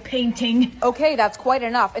hike, painting. Okay, that's quite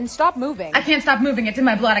enough. And stop moving. I can't stop moving. It's in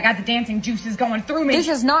my blood. I got the dancing juices going through me. This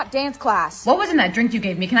is not dance class. What was in that drink you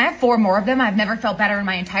gave me? Can I have 4 more of them? I've never felt better in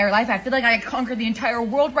my entire life. I feel like I could conquer the entire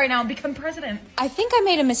world right now and become president. I think I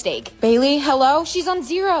made a mistake. Bailey, hello? She's on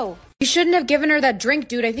 0. You shouldn't have given her that drink,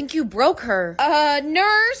 dude. I think you broke her.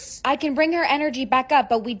 Nurse? I can bring her energy back up,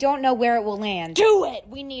 but we don't know where it will land. Do it!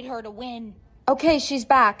 We need her to win. Okay, she's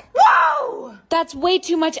back. Whoa! That's way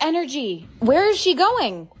too much energy. Where is she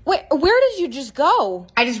going? Wait, where did you just go?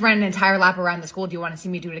 I just ran an entire lap around the school. Do you want to see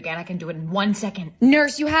me do it again? I can do it in 1 second.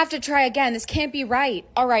 Nurse, you have to try again. This can't be right.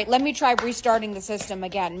 All right, let me try restarting the system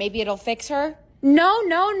again. Maybe it'll fix her. No.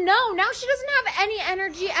 Now she doesn't have any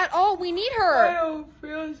energy at all. We need her. I don't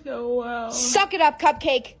feel so well. Suck it up,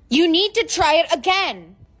 Cupcake. You need to try it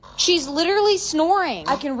again. She's literally snoring.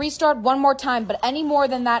 I can restart one more time, but any more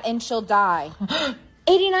than that and she'll die.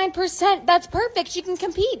 89%. That's perfect. She can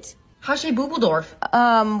compete. Hashe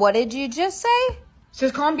Bubbeldorf. What did you just say?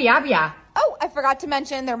 Says Compilations. Oh, I forgot to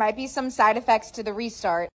mention there might be some side effects to the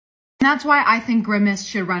restart. That's why I think Grimace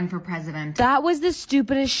should run for president. That was the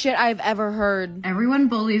stupidest shit I've ever heard. Everyone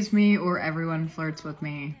bullies me or everyone flirts with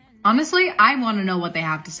me. Honestly, I want to know what they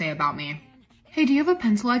have to say about me. Hey, do you have a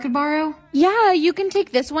pencil I could borrow? Yeah, you can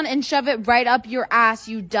take this one and shove it right up your ass,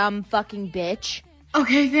 you dumb fucking bitch.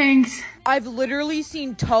 Okay, thanks. I've literally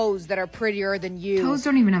seen toes that are prettier than you. Toes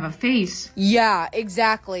don't even have a face. Yeah,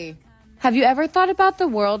 exactly. Have you ever thought about the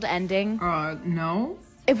world ending? No?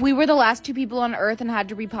 If we were the last 2 people on Earth and had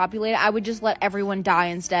to repopulate, I would just let everyone die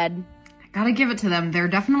instead. I gotta give it to them. They're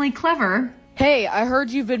definitely clever. Hey, I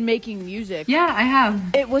heard you've been making music. Yeah, I have.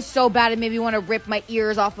 It was so bad it made me want to rip my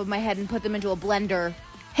ears off of my head and put them into a blender.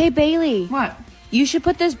 Hey, Bailey. What? You should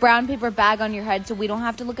put this brown paper bag on your head so we don't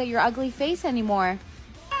have to look at your ugly face anymore.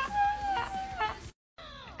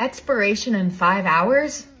 Expiration in 5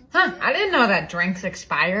 hours? Huh, I didn't know that drinks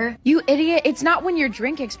expire. You idiot, it's not when your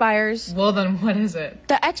drink expires. Well, then what is it?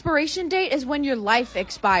 The expiration date is when your life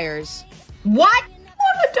expires. What?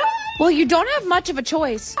 What the Well, you don't have much of a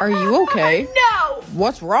choice. Are you okay? No!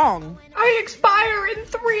 What's wrong? I expire in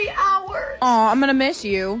 3 hours. Aw, I'm gonna miss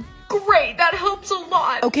you. Great, that helps a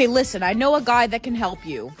lot. Okay, listen, I know a guy that can help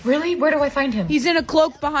you. Really? Where do I find him? He's in a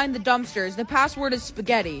cloak behind the dumpsters. The password is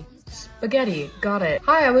spaghetti. Spaghetti. Got it.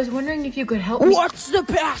 Hi, I was wondering if you could help me. What's the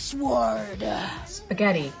password?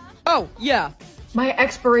 Spaghetti. Oh, yeah. My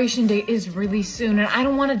expiration date is really soon and I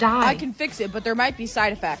don't want to die. I can fix it, but there might be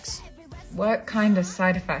side effects. What kind of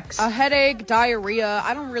side effects? A headache, diarrhea,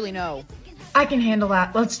 I don't really know. I can handle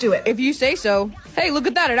that. Let's do it. If you say so. Hey, look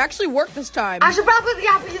at that. It actually worked this time. I've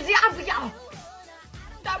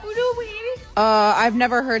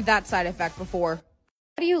never heard that side effect before.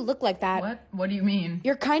 Why do you look like that? What? What do you mean?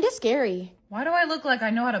 You're kind of scary. Why do I look like I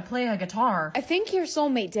know how to play a guitar? I think your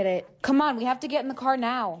soulmate did it. Come on, we have to get in the car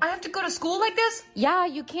now. I have to go to school like this? Yeah,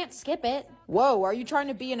 you can't skip it. Whoa, are you trying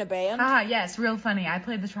to be in a band? Ah, yes, real funny. I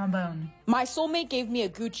played the trombone. My soulmate gave me a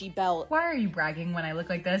Gucci belt. Why are you bragging when I look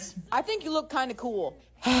like this? I think you look kind of cool.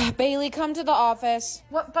 Bailey, come to the office.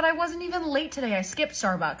 What? But I wasn't even late today. I skipped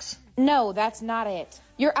Starbucks. No, that's not it.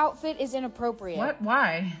 Your outfit is inappropriate. What?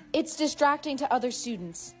 Why? It's distracting to other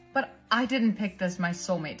students. But I didn't pick this. My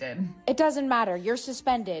soulmate did. It doesn't matter. You're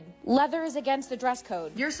suspended. Leather is against the dress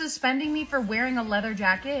code. You're suspending me for wearing a leather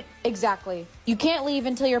jacket? Exactly. You can't leave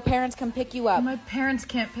until your parents come pick you up. My parents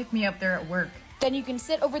can't pick me up. They're at work. Then you can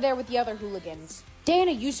sit over there with the other hooligans.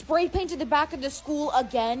 Dana, you spray painted the back of the school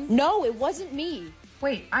again? No, it wasn't me.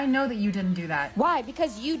 Wait, I know that you didn't do that. Why?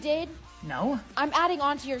 Because you did? No. I'm adding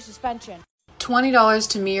on to your suspension. $20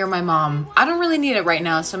 to me or my mom. I don't really need it right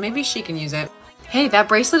now, so maybe she can use it. Hey, that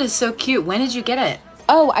bracelet is so cute. When did you get it?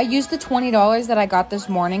 Oh, I used the $20 that I got this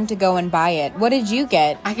morning to go and buy it. What did you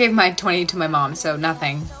get? I gave my 20 to my mom, so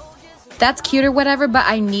nothing. That's cute or whatever, but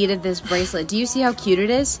I needed this bracelet. Do you see how cute it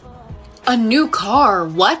is? A new car?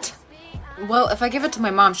 What? Well, if I give it to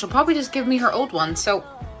my mom, she'll probably just give me her old one, so...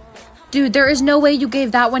 Dude, there is no way you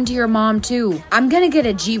gave that one to your mom, too. I'm gonna get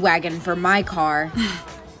a G-Wagon for my car.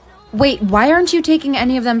 Wait, why aren't you taking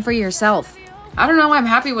any of them for yourself? I don't know, I'm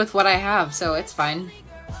happy with what I have, so it's fine.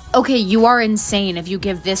 Okay, you are insane if you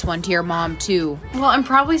give this one to your mom, too. Well, I'm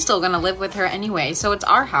probably still gonna live with her anyway, so it's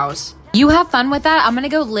our house. You have fun with that. I'm gonna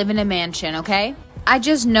go live in a mansion, okay? I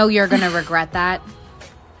just know you're gonna regret that.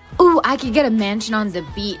 Ooh, I could get a mansion on the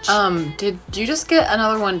beach. Did you just get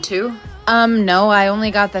another one too? No, I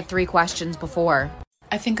only got the 3 questions before.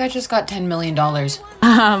 I think I just got $10 million.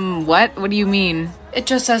 What? What do you mean? It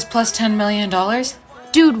just says plus $10 million.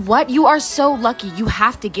 Dude, what? You are so lucky. You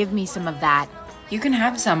have to give me some of that. You can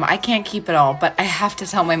have some. I can't keep it all, but I have to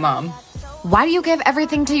tell my mom. Why do you give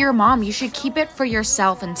everything to your mom? You should keep it for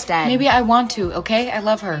yourself instead. Maybe I want to, okay? I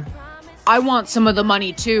love her. I want some of the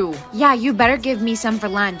money too. Yeah, you better give me some for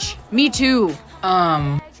lunch. Me too.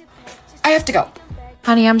 I have to go.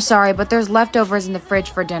 Honey, I'm sorry, but there's leftovers in the fridge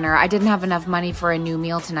for dinner. I didn't have enough money for a new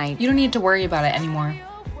meal tonight. You don't need to worry about it anymore.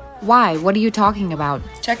 Why? What are you talking about?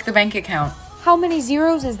 Check the bank account. How many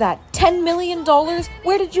zeros is that? $10 million?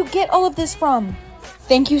 Where did you get all of this from?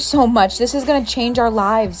 Thank you so much. This is gonna change our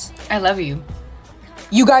lives. I love you.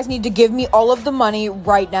 You guys need to give me all of the money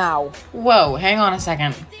right now. Whoa, hang on a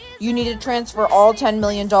second. You need to transfer all $10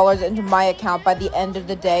 million into my account by the end of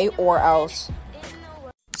the day or else.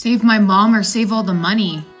 Save my mom or save all the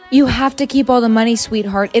money? You have to keep all the money,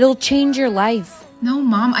 sweetheart. It'll change your life. No,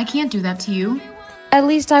 Mom, I can't do that to you. At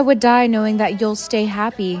least I would die knowing that you'll stay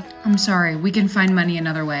happy. I'm sorry, we can find money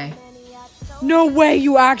another way. No way,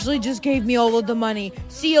 you actually just gave me all of the money.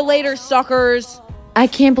 See you later, suckers. I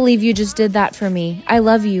can't believe you just did that for me. I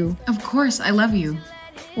love you. Of course, I love you.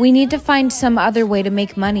 We need to find some other way to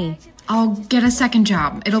make money. I'll get a second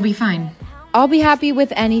job. It'll be fine. I'll be happy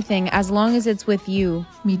with anything as long as it's with you.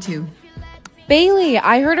 Me too. Bailey,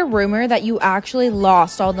 I heard a rumor that you actually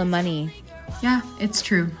lost all the money. Yeah, it's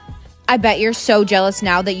true. I bet you're so jealous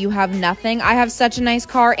now that you have nothing. I have such a nice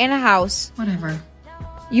car and a house. Whatever.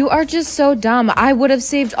 You are just so dumb. I would have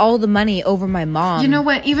saved all the money over my mom. You know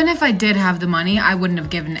what? Even if I did have the money, I wouldn't have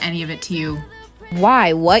given any of it to you.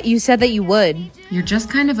 Why? What? You said that you would. You're just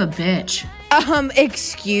kind of a bitch.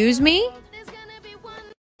 Excuse me?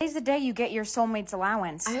 Today's the day you get your soulmate's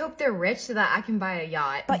allowance. I hope they're rich so that I can buy a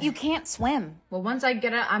yacht. But you can't swim. Well, once I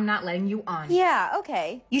get it, I'm not letting you on. Yeah,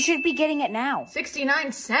 okay. You should be getting it now.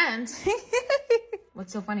 69 cents?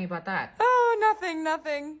 What's so funny about that? Oh,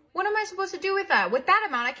 nothing. What am I supposed to do with that? With that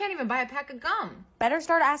amount, I can't even buy a pack of gum. Better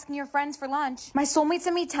start asking your friends for lunch. My soulmate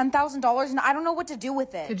sent me $10,000 and I don't know what to do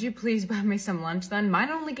with it. Could you please buy me some lunch then? Mine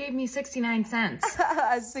only gave me 69 cents.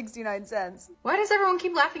 69 cents. Why does everyone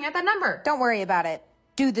keep laughing at that number? Don't worry about it.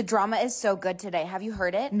 Dude, the drama is so good today. Have you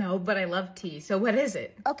heard it? No, but I love tea. So what is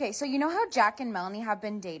it? Okay, so you know how Jack and Melanie have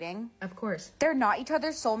been dating? Of course. They're not each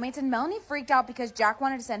other's soulmates, and Melanie freaked out because Jack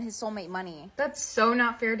wanted to send his soulmate money. That's so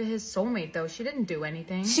not fair to his soulmate, though. She didn't do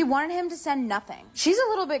anything. She wanted him to send nothing. She's a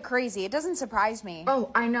little bit crazy. It doesn't surprise me.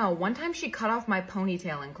 Oh, I know. One time she cut off my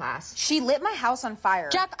ponytail in class. She lit my house on fire.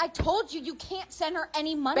 Jack, I told you can't send her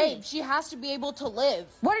any money. Babe, she has to be able to live.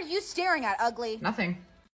 What are you staring at, ugly? Nothing.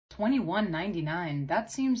 $21.99.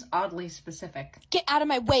 That seems oddly specific. Get out of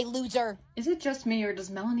my way, loser. Is it just me, or does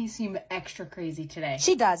Melanie seem extra crazy today?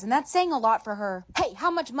 She does, and that's saying a lot for her. Hey,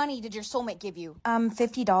 how much money did your soulmate give you?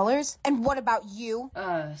 $50. And what about you?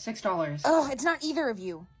 $6. Oh, it's not either of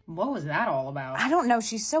you. What was that all about? I don't know,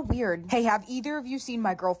 she's so weird. Hey, have either of you seen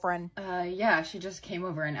my girlfriend? Yeah, she just came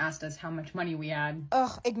over and asked us how much money we had.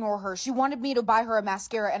 Ugh, ignore her. She wanted me to buy her a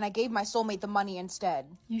mascara and I gave my soulmate the money instead.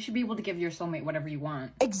 You should be able to give your soulmate whatever you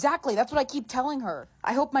want. Exactly, that's what I keep telling her.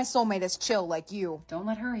 I hope my soulmate is chill like you. Don't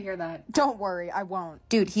let her hear that. Don't worry, I won't.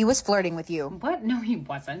 Dude, he was flirting with you. What? No, he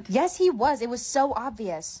wasn't. Yes, he was. It was so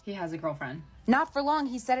obvious. He has a girlfriend. Not for long,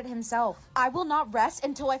 he said it himself. I will not rest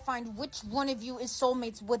until I find which one of you is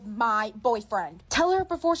soulmates with my boyfriend. Tell her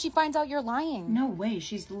before she finds out you're lying. No way,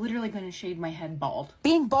 she's literally gonna shave my head bald.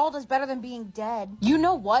 Being bald is better than being dead. You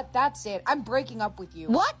know what? That's it. I'm breaking up with you.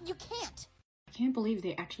 What? You can't. I can't believe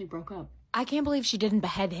they actually broke up. I can't believe she didn't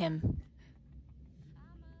behead him.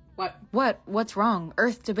 What? What's wrong?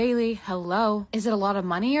 Earth to Bailey, hello? Is it a lot of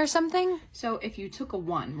money or something? So if you took a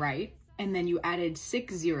 1, right? And then you added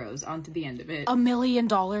 6 zeros onto the end of it. $1 million?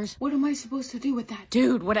 What am I supposed to do with that?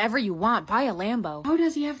 Dude, whatever you want, buy a Lambo. How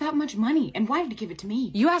does he have that much money? And why did he give it to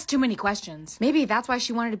me? You asked too many questions. Maybe that's why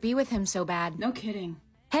she wanted to be with him so bad. No kidding.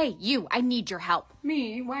 Hey, you, I need your help.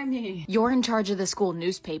 Me? Why me? You're in charge of the school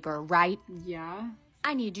newspaper, right? Yeah?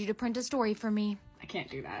 I need you to print a story for me. I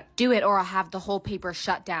can't do that. Do it or I'll have the whole paper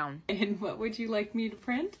shut down. And what would you like me to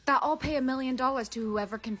print? That I'll pay $1 million to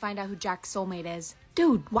whoever can find out who Jack's soulmate is.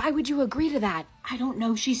 Dude, why would you agree to that? I don't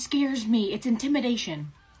know. She scares me. It's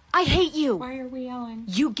intimidation. I hate you. Why are we yelling?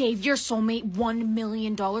 You gave your soulmate $1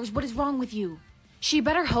 million. What is wrong with you? She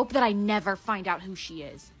better hope that I never find out who she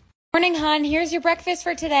is. Morning, hon. Here's your breakfast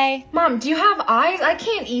for today. Mom, do you have eyes? I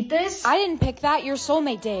can't eat this. I didn't pick that. Your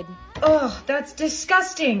soulmate did. Ugh, that's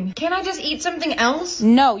disgusting. Can't I just eat something else?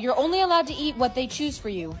 No, you're only allowed to eat what they choose for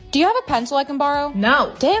you. Do you have a pencil I can borrow?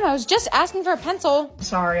 No. Damn, I was just asking for a pencil.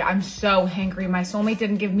 Sorry, I'm so hangry. My soulmate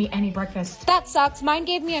didn't give me any breakfast. That sucks. Mine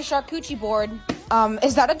gave me a charcuterie board.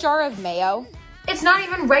 Is that a jar of mayo? It's not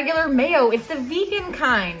even regular mayo. It's the vegan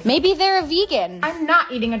kind. Maybe they're a vegan. I'm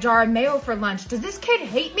not eating a jar of mayo for lunch. Does this kid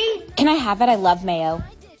hate me? Can I have it? I love mayo.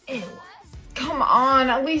 Ew. Come on,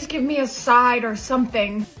 at least give me a side or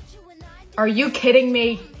something. Are you kidding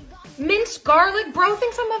me? Minced garlic? Bro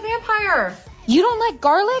thinks I'm a vampire. You don't like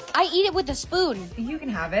garlic? I eat it with a spoon. You can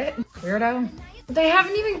have it, weirdo. They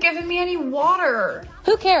haven't even given me any water.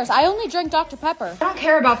 Who cares? I only drink Dr. Pepper. I don't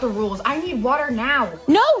care about the rules. I need water now.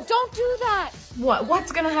 No, don't do that. What?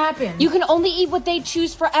 What's gonna happen? You can only eat what they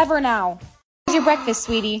choose forever now. Here's your breakfast,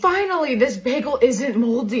 sweetie. Finally, this bagel isn't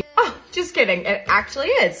moldy. Oh, just kidding. It actually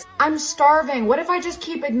is. I'm starving. What if I just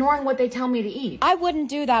keep ignoring what they tell me to eat? I wouldn't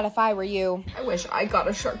do that if I were you. I wish I got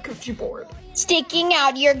a charcuterie board. Sticking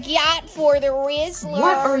out your gut for the Rizzler.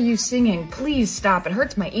 What are you singing? Please stop. It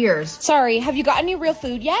hurts my ears. Sorry, have you got any real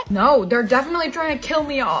food yet? No, they're definitely trying to kill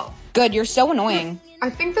me off. Good, you're so annoying. I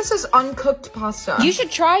think this is uncooked pasta. You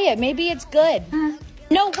should try it. Maybe it's good.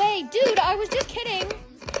 No way, dude, I was just kidding.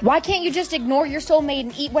 Why can't you just ignore your soulmate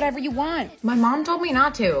and eat whatever you want? My mom told me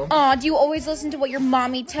not to. Aw, do you always listen to what your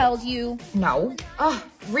mommy tells you? No. Ugh,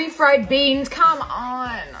 refried beans, come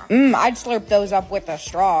on. I'd slurp those up with a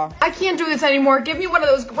straw. I can't do this anymore. Give me one of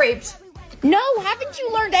those grapes. No, haven't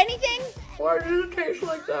you learned anything? Why does it taste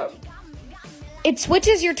like that? It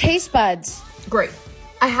switches your taste buds. Great.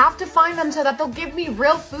 I have to find them so that they'll give me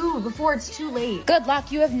real food before it's too late. Good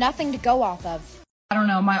luck, you have nothing to go off of. I don't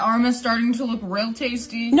know, my arm is starting to look real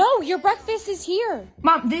tasty. No, your breakfast is here.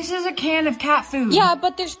 Mom, this is a can of cat food. Yeah,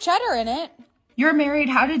 but there's cheddar in it. You're married.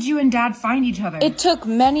 How did you and Dad find each other? It took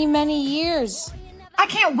many, many years. I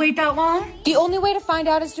can't wait that long. The only way to find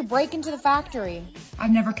out is to break into the factory. I've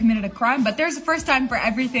never committed a crime, but there's a first time for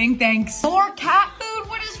everything, thanks. More cat food?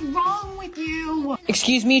 What is wrong with you?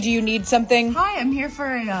 Excuse me, do you need something? Hi, I'm here for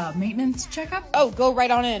a maintenance checkup. Oh, go right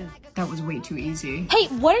on in. That was way too easy. Hey,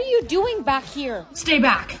 what are you doing back here? Stay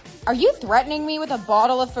back. Are you threatening me with a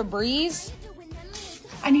bottle of Febreze?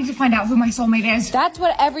 I need to find out who my soulmate is. That's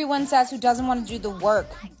what everyone says who doesn't want to do the work.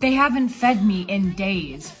 They haven't fed me in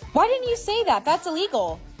days. Why didn't you say that? That's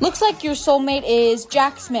illegal. Looks like your soulmate is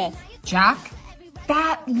Jack Smith. Jack?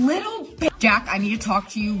 That little bitch. Jack, I need to talk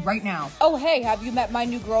to you right now. Oh, hey, have you met my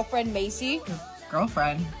new girlfriend, Macy?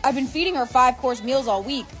 Girlfriend? I've been feeding her 5-course meals all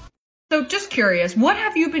week. So just curious, what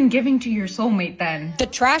have you been giving to your soulmate then? The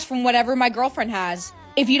trash from whatever my girlfriend has.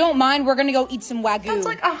 If you don't mind, we're gonna go eat some Wagyu. That's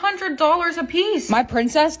like $100 a piece. My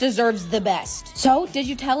princess deserves the best. So, did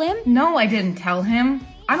you tell him? No, I didn't tell him.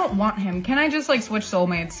 I don't want him. Can I just like switch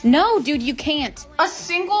soulmates? No, dude, you can't. A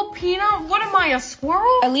single peanut? What am I, a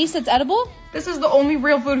squirrel? At least it's edible? This is the only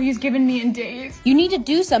real food he's given me in days. You need to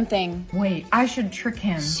do something. Wait, I should trick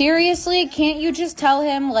him. Seriously, can't you just tell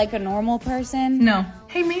him like a normal person? No.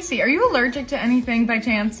 Hey Macy, are you allergic to anything by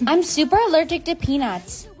chance? I'm super allergic to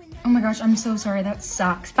peanuts. Oh my gosh, I'm so sorry. That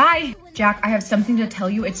sucks. Bye. Jack, I have something to tell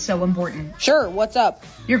you. It's so important. Sure, what's up?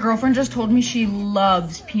 Your girlfriend just told me she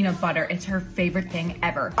loves peanut butter. It's her favorite thing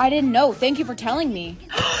ever. I didn't know. Thank you for telling me.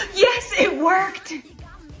 Yes, it worked.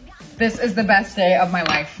 This is the best day of my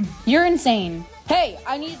life. You're insane. Hey,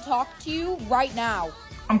 I need to talk to you right now.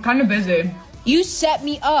 I'm kind of busy. You set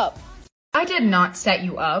me up. I did not set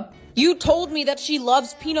you up. You told me that she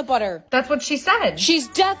loves peanut butter. That's what she said. She's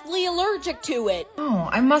deathly allergic to it. Oh,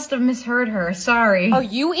 I must have misheard her. Sorry. Are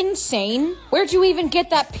you insane? Where'd you even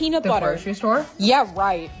get that peanut butter? The grocery store? Yeah,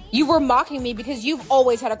 right. You were mocking me because you've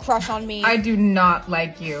always had a crush on me. I do not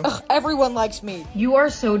like you. Ugh, everyone likes me. You are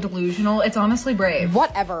so delusional. It's honestly brave.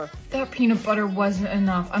 Whatever. That peanut butter wasn't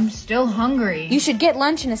enough. I'm still hungry. You should get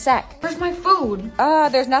lunch in a sec. Where's my food?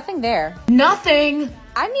 There's nothing there. Nothing.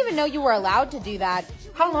 I didn't even know you were allowed to do that.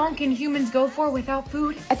 How long can humans go for without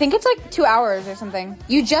food? I think it's like 2 hours or something.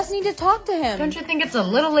 You just need to talk to him. Don't you think it's a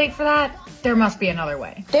little late for that? There must be another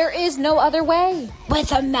way. There is no other way.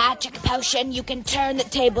 With a magic potion, you can turn the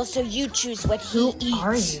table so you choose what he eats. Who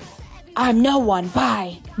are you? I'm no one.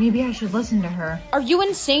 Bye. Maybe I should listen to her. Are you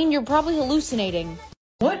insane? You're probably hallucinating.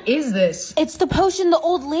 What is this? It's the potion the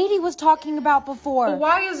old lady was talking about before.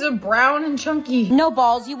 Why is it brown and chunky? No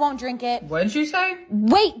balls. You won't drink it. What did you say?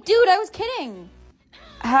 Wait, dude, I was kidding.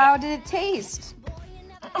 How did it taste?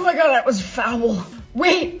 Oh my god, that was foul.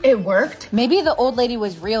 Wait, it worked? Maybe the old lady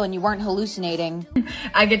was real and you weren't hallucinating.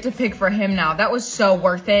 I get to pick for him now. That was so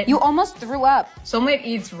worth it. You almost threw up. Soulmate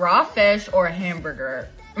eats raw fish or a hamburger.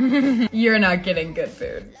 You're not getting good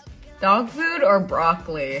food. Dog food or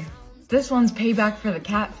broccoli? This one's payback for the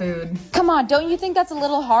cat food. Come on, don't you think that's a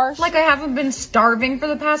little harsh? Like I haven't been starving for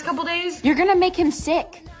the past couple days? You're gonna make him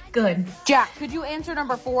sick. Good. Jack, could you answer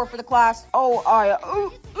number 4 for the class?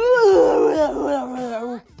 Oh,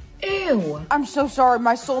 Ew. I'm so sorry.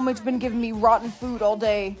 My soulmate's been giving me rotten food all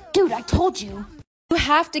day. Dude, I told you. You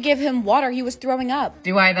have to give him water. He was throwing up.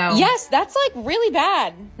 Do I though? Yes, that's like really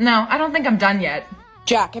bad. No, I don't think I'm done yet.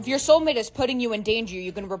 Jack, if your soulmate is putting you in danger,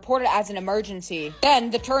 you can report it as an emergency.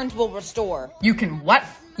 Then the turns will restore. You can what?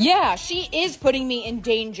 Yeah, she is putting me in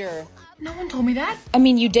danger. No one told me that. I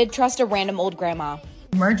mean, you did trust a random old grandma.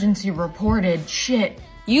 Emergency reported. Shit.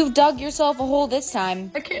 You've dug yourself a hole this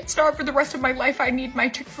time. I can't starve for the rest of my life. I need my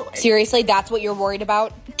Chick-fil-A. Seriously, that's what you're worried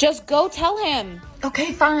about? Just go tell him.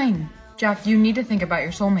 Okay, fine. Jack, you need to think about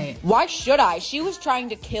your soulmate. Why should I? She was trying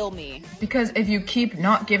to kill me. Because if you keep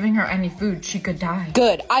not giving her any food, she could die.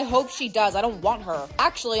 Good. I hope she does. I don't want her.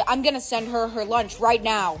 Actually, I'm gonna send her her lunch right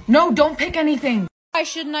now. No, don't pick anything. Why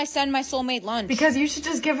shouldn't I send my soulmate lunch? Because you should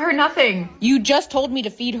just give her nothing. You just told me to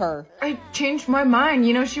feed her. I changed my mind.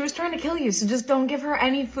 You know, she was trying to kill you, so just don't give her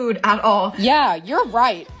any food at all. Yeah, you're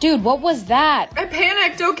right. Dude, what was that? I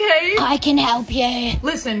panicked, okay? I can help you.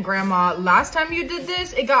 Listen, Grandma, last time you did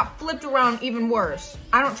this, it got flipped around even worse.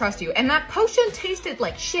 I don't trust you. And that potion tasted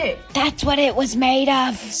like shit. That's what it was made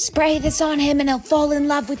of. Spray this on him and he'll fall in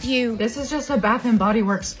love with you. This is just a Bath & Body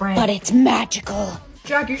Works spray. But it's magical.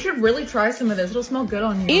 Jack, you should really try some of this. It'll smell good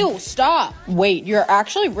on you. Ew, stop. Wait, you're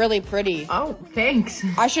actually really pretty. Oh, thanks.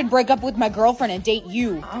 I should break up with my girlfriend and date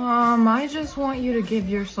you. I just want you to give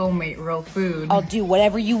your soulmate real food. I'll do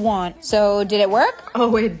whatever you want. So, did it work?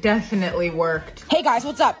 Oh, it definitely worked. Hey guys,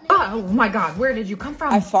 what's up? Oh my god, where did you come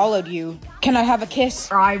from? I followed you. Can I have a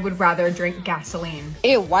kiss? I would rather drink gasoline.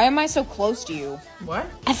 Ew, why am I so close to you? What?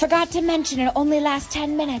 I forgot to mention it only lasts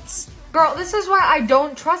 10 minutes. Girl, this is why I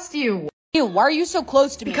don't trust you. Ew, why are you so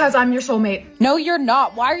close to me? Because I'm your soulmate. No, you're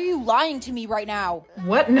not. Why are you lying to me right now?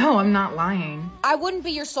 What? No, I'm not lying. I wouldn't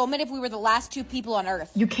be your soulmate if we were the last two people on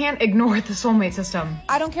Earth. You can't ignore the soulmate system.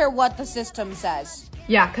 I don't care what the system says.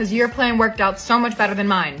 Yeah, because your plan worked out so much better than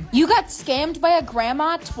mine. You got scammed by a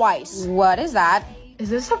grandma twice. What is that? Is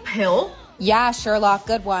this a pill? Yeah, Sherlock,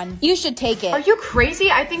 good one. You should take it. Are you crazy?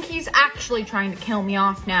 I think he's actually trying to kill me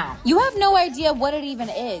off now. You have no idea what it even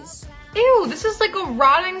is. Ew, this is like a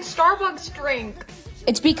rotting Starbucks drink.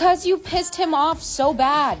 It's because you pissed him off so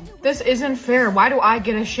bad. This isn't fair. Why do I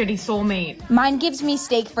get a shitty soulmate? Mine gives me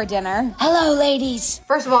steak for dinner. Hello, ladies.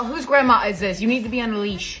 First of all, whose grandma is this? You need to be on a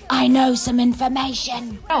leash. I know some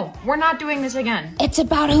information. No, we're not doing this again. It's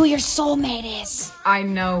about who your soulmate is. I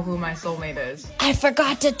know who my soulmate is. I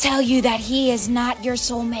forgot to tell you that he is not your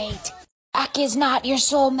soulmate. Jack is not your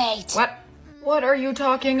soulmate. What? What are you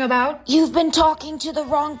talking about? You've been talking to the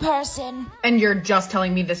wrong person. And you're just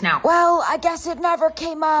telling me this now. Well, I guess it never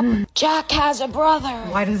came up. Jack has a brother.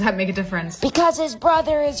 Why does that make a difference? Because his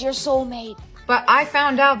brother is your soulmate. But I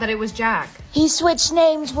found out that it was Jack. He switched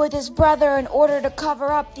names with his brother in order to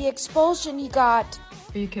cover up the expulsion he got.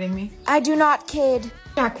 Are you kidding me? I do not kid.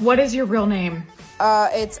 Jack, what is your real name?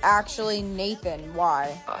 It's actually Nathan. Why?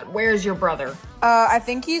 Where's your brother? I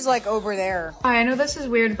think he's like over there. Hi, I know this is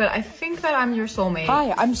weird, but I think that I'm your soulmate.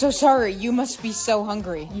 Hi, I'm so sorry. You must be so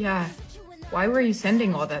hungry. Yeah. Why were you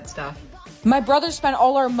sending all that stuff? My brother spent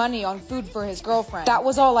all our money on food for his girlfriend. That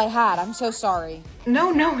was all I had. I'm so sorry.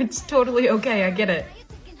 No, it's totally okay. I get it.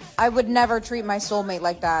 I would never treat my soulmate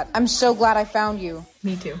like that. I'm so glad I found you.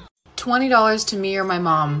 Me too. $20 to me or my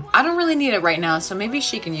mom. I don't really need it right now, so maybe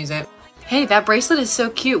she can use it. Hey, that bracelet is so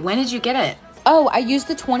cute. When did you get it? Oh, I used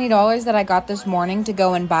the $20 that I got this morning to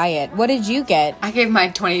go and buy it. What did you get? I gave my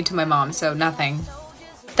 20 to my mom, so nothing.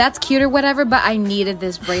 That's cute or whatever, but I needed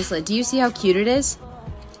this bracelet. Do you see how cute it is?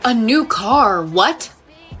 A new car? What?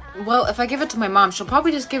 Well, if I give it to my mom, she'll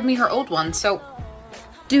probably just give me her old one, so...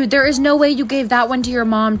 Dude, there is no way you gave that one to your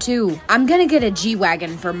mom, too. I'm gonna get a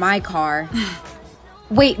G-Wagon for my car.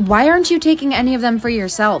 Wait, why aren't you taking any of them for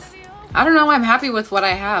yourself? I don't know, I'm happy with what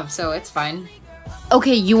I have, so it's fine.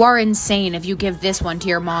 Okay, you are insane if you give this one to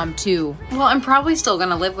your mom, too. Well, I'm probably still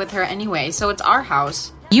gonna live with her anyway, so it's our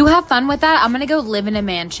house. You have fun with that. I'm gonna go live in a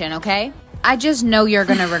mansion, okay? I just know you're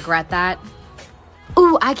gonna regret that.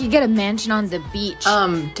 Ooh, I could get a mansion on the beach.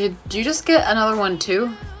 Did you just get another one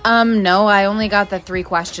too? No, I only got the 3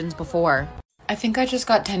 questions before. I think I just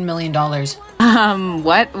got $10 million.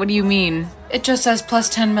 What? What do you mean? It just says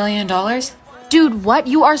plus $10 million. Dude, what?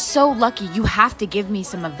 You are so lucky. You have to give me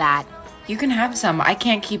some of that. You can have some. I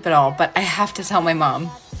can't keep it all, but I have to tell my mom.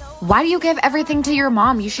 Why do you give everything to your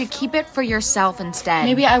mom? You should keep it for yourself instead.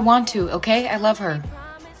 Maybe I want to, okay? I love her.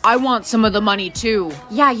 I want some of the money too.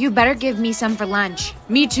 Yeah, you better give me some for lunch.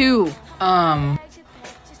 Me too. I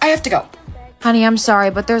have to go. Honey, I'm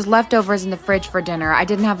sorry, but there's leftovers in the fridge for dinner. I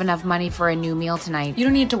didn't have enough money for a new meal tonight. You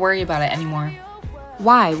don't need to worry about it anymore.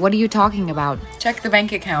 Why? What are you talking about? Check the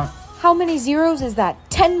bank account. How many zeros is that?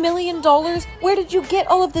 $10 million? Where did you get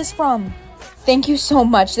all of this from? Thank you so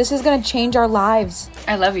much. This is gonna change our lives.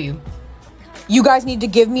 I love you. You guys need to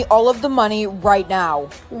give me all of the money right now.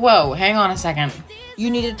 Whoa, hang on a second. You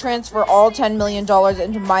need to transfer all $10 million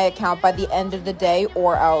into my account by the end of the day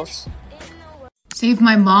or else. Save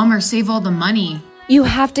my mom or save all the money. You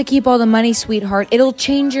have to keep all the money, sweetheart. It'll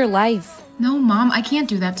change your life. No, Mom, I can't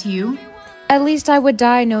do that to you. At least I would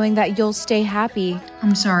die knowing that you'll stay happy.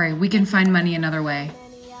 I'm sorry, we can find money another way.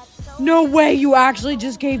 No way, you actually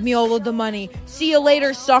just gave me all of the money. See you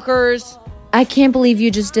later, suckers. I can't believe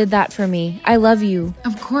you just did that for me. I love you.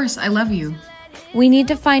 Of course, I love you. We need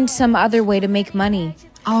to find some other way to make money.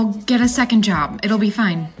 I'll get a second job. It'll be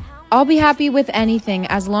fine. I'll be happy with anything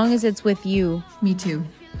as long as it's with you. Me too.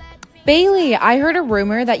 Bailey, I heard a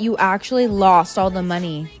rumor that you actually lost all the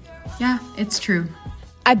money. Yeah, it's true.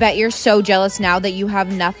 I bet you're so jealous now that you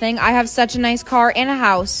have nothing. I have such a nice car and a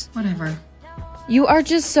house. Whatever. You are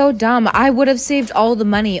just so dumb. I would have saved all the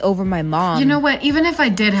money over my mom. You know what? Even if I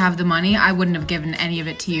did have the money, I wouldn't have given any of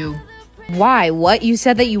it to you. Why? What? You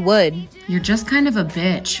said that you would. You're just kind of a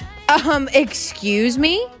bitch. Excuse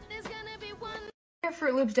me?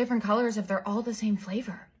 Fruit Loops different colors if they're all the same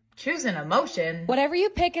flavor? Choose an emotion. Whatever you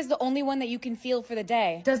pick is the only one that you can feel for the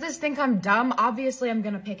day. Does this think I'm dumb? Obviously, I'm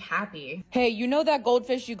gonna pick happy. Hey, you know that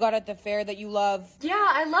goldfish you got at the fair that you love? Yeah,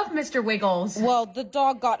 I love Mr. Wiggles. Well, the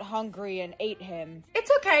dog got hungry and ate him. It's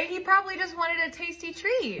okay. He probably just wanted a tasty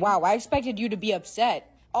treat. Wow, I expected you to be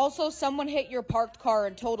upset. Also, someone hit your parked car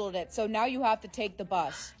and totaled it, so now you have to take the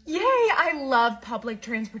bus. Yay, I love public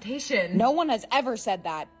transportation. No one has ever said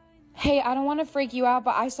that. Hey, I don't want to freak you out,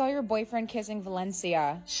 but I saw your boyfriend kissing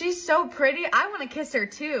Valencia. She's so pretty, I want to kiss her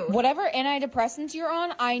too. Whatever antidepressants you're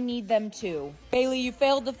on, I need them too. Bailey, you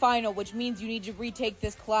failed the final, which means you need to retake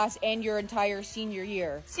this class and your entire senior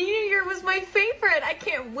year. Senior year was my favorite. I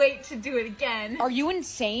can't wait to do it again. Are you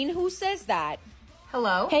insane? Who says that?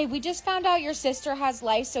 Hello? Hey, we just found out your sister has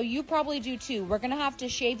lice, so you probably do too. We're gonna have to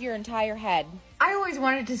shave your entire head. I always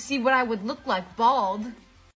wanted to see what I would look like bald.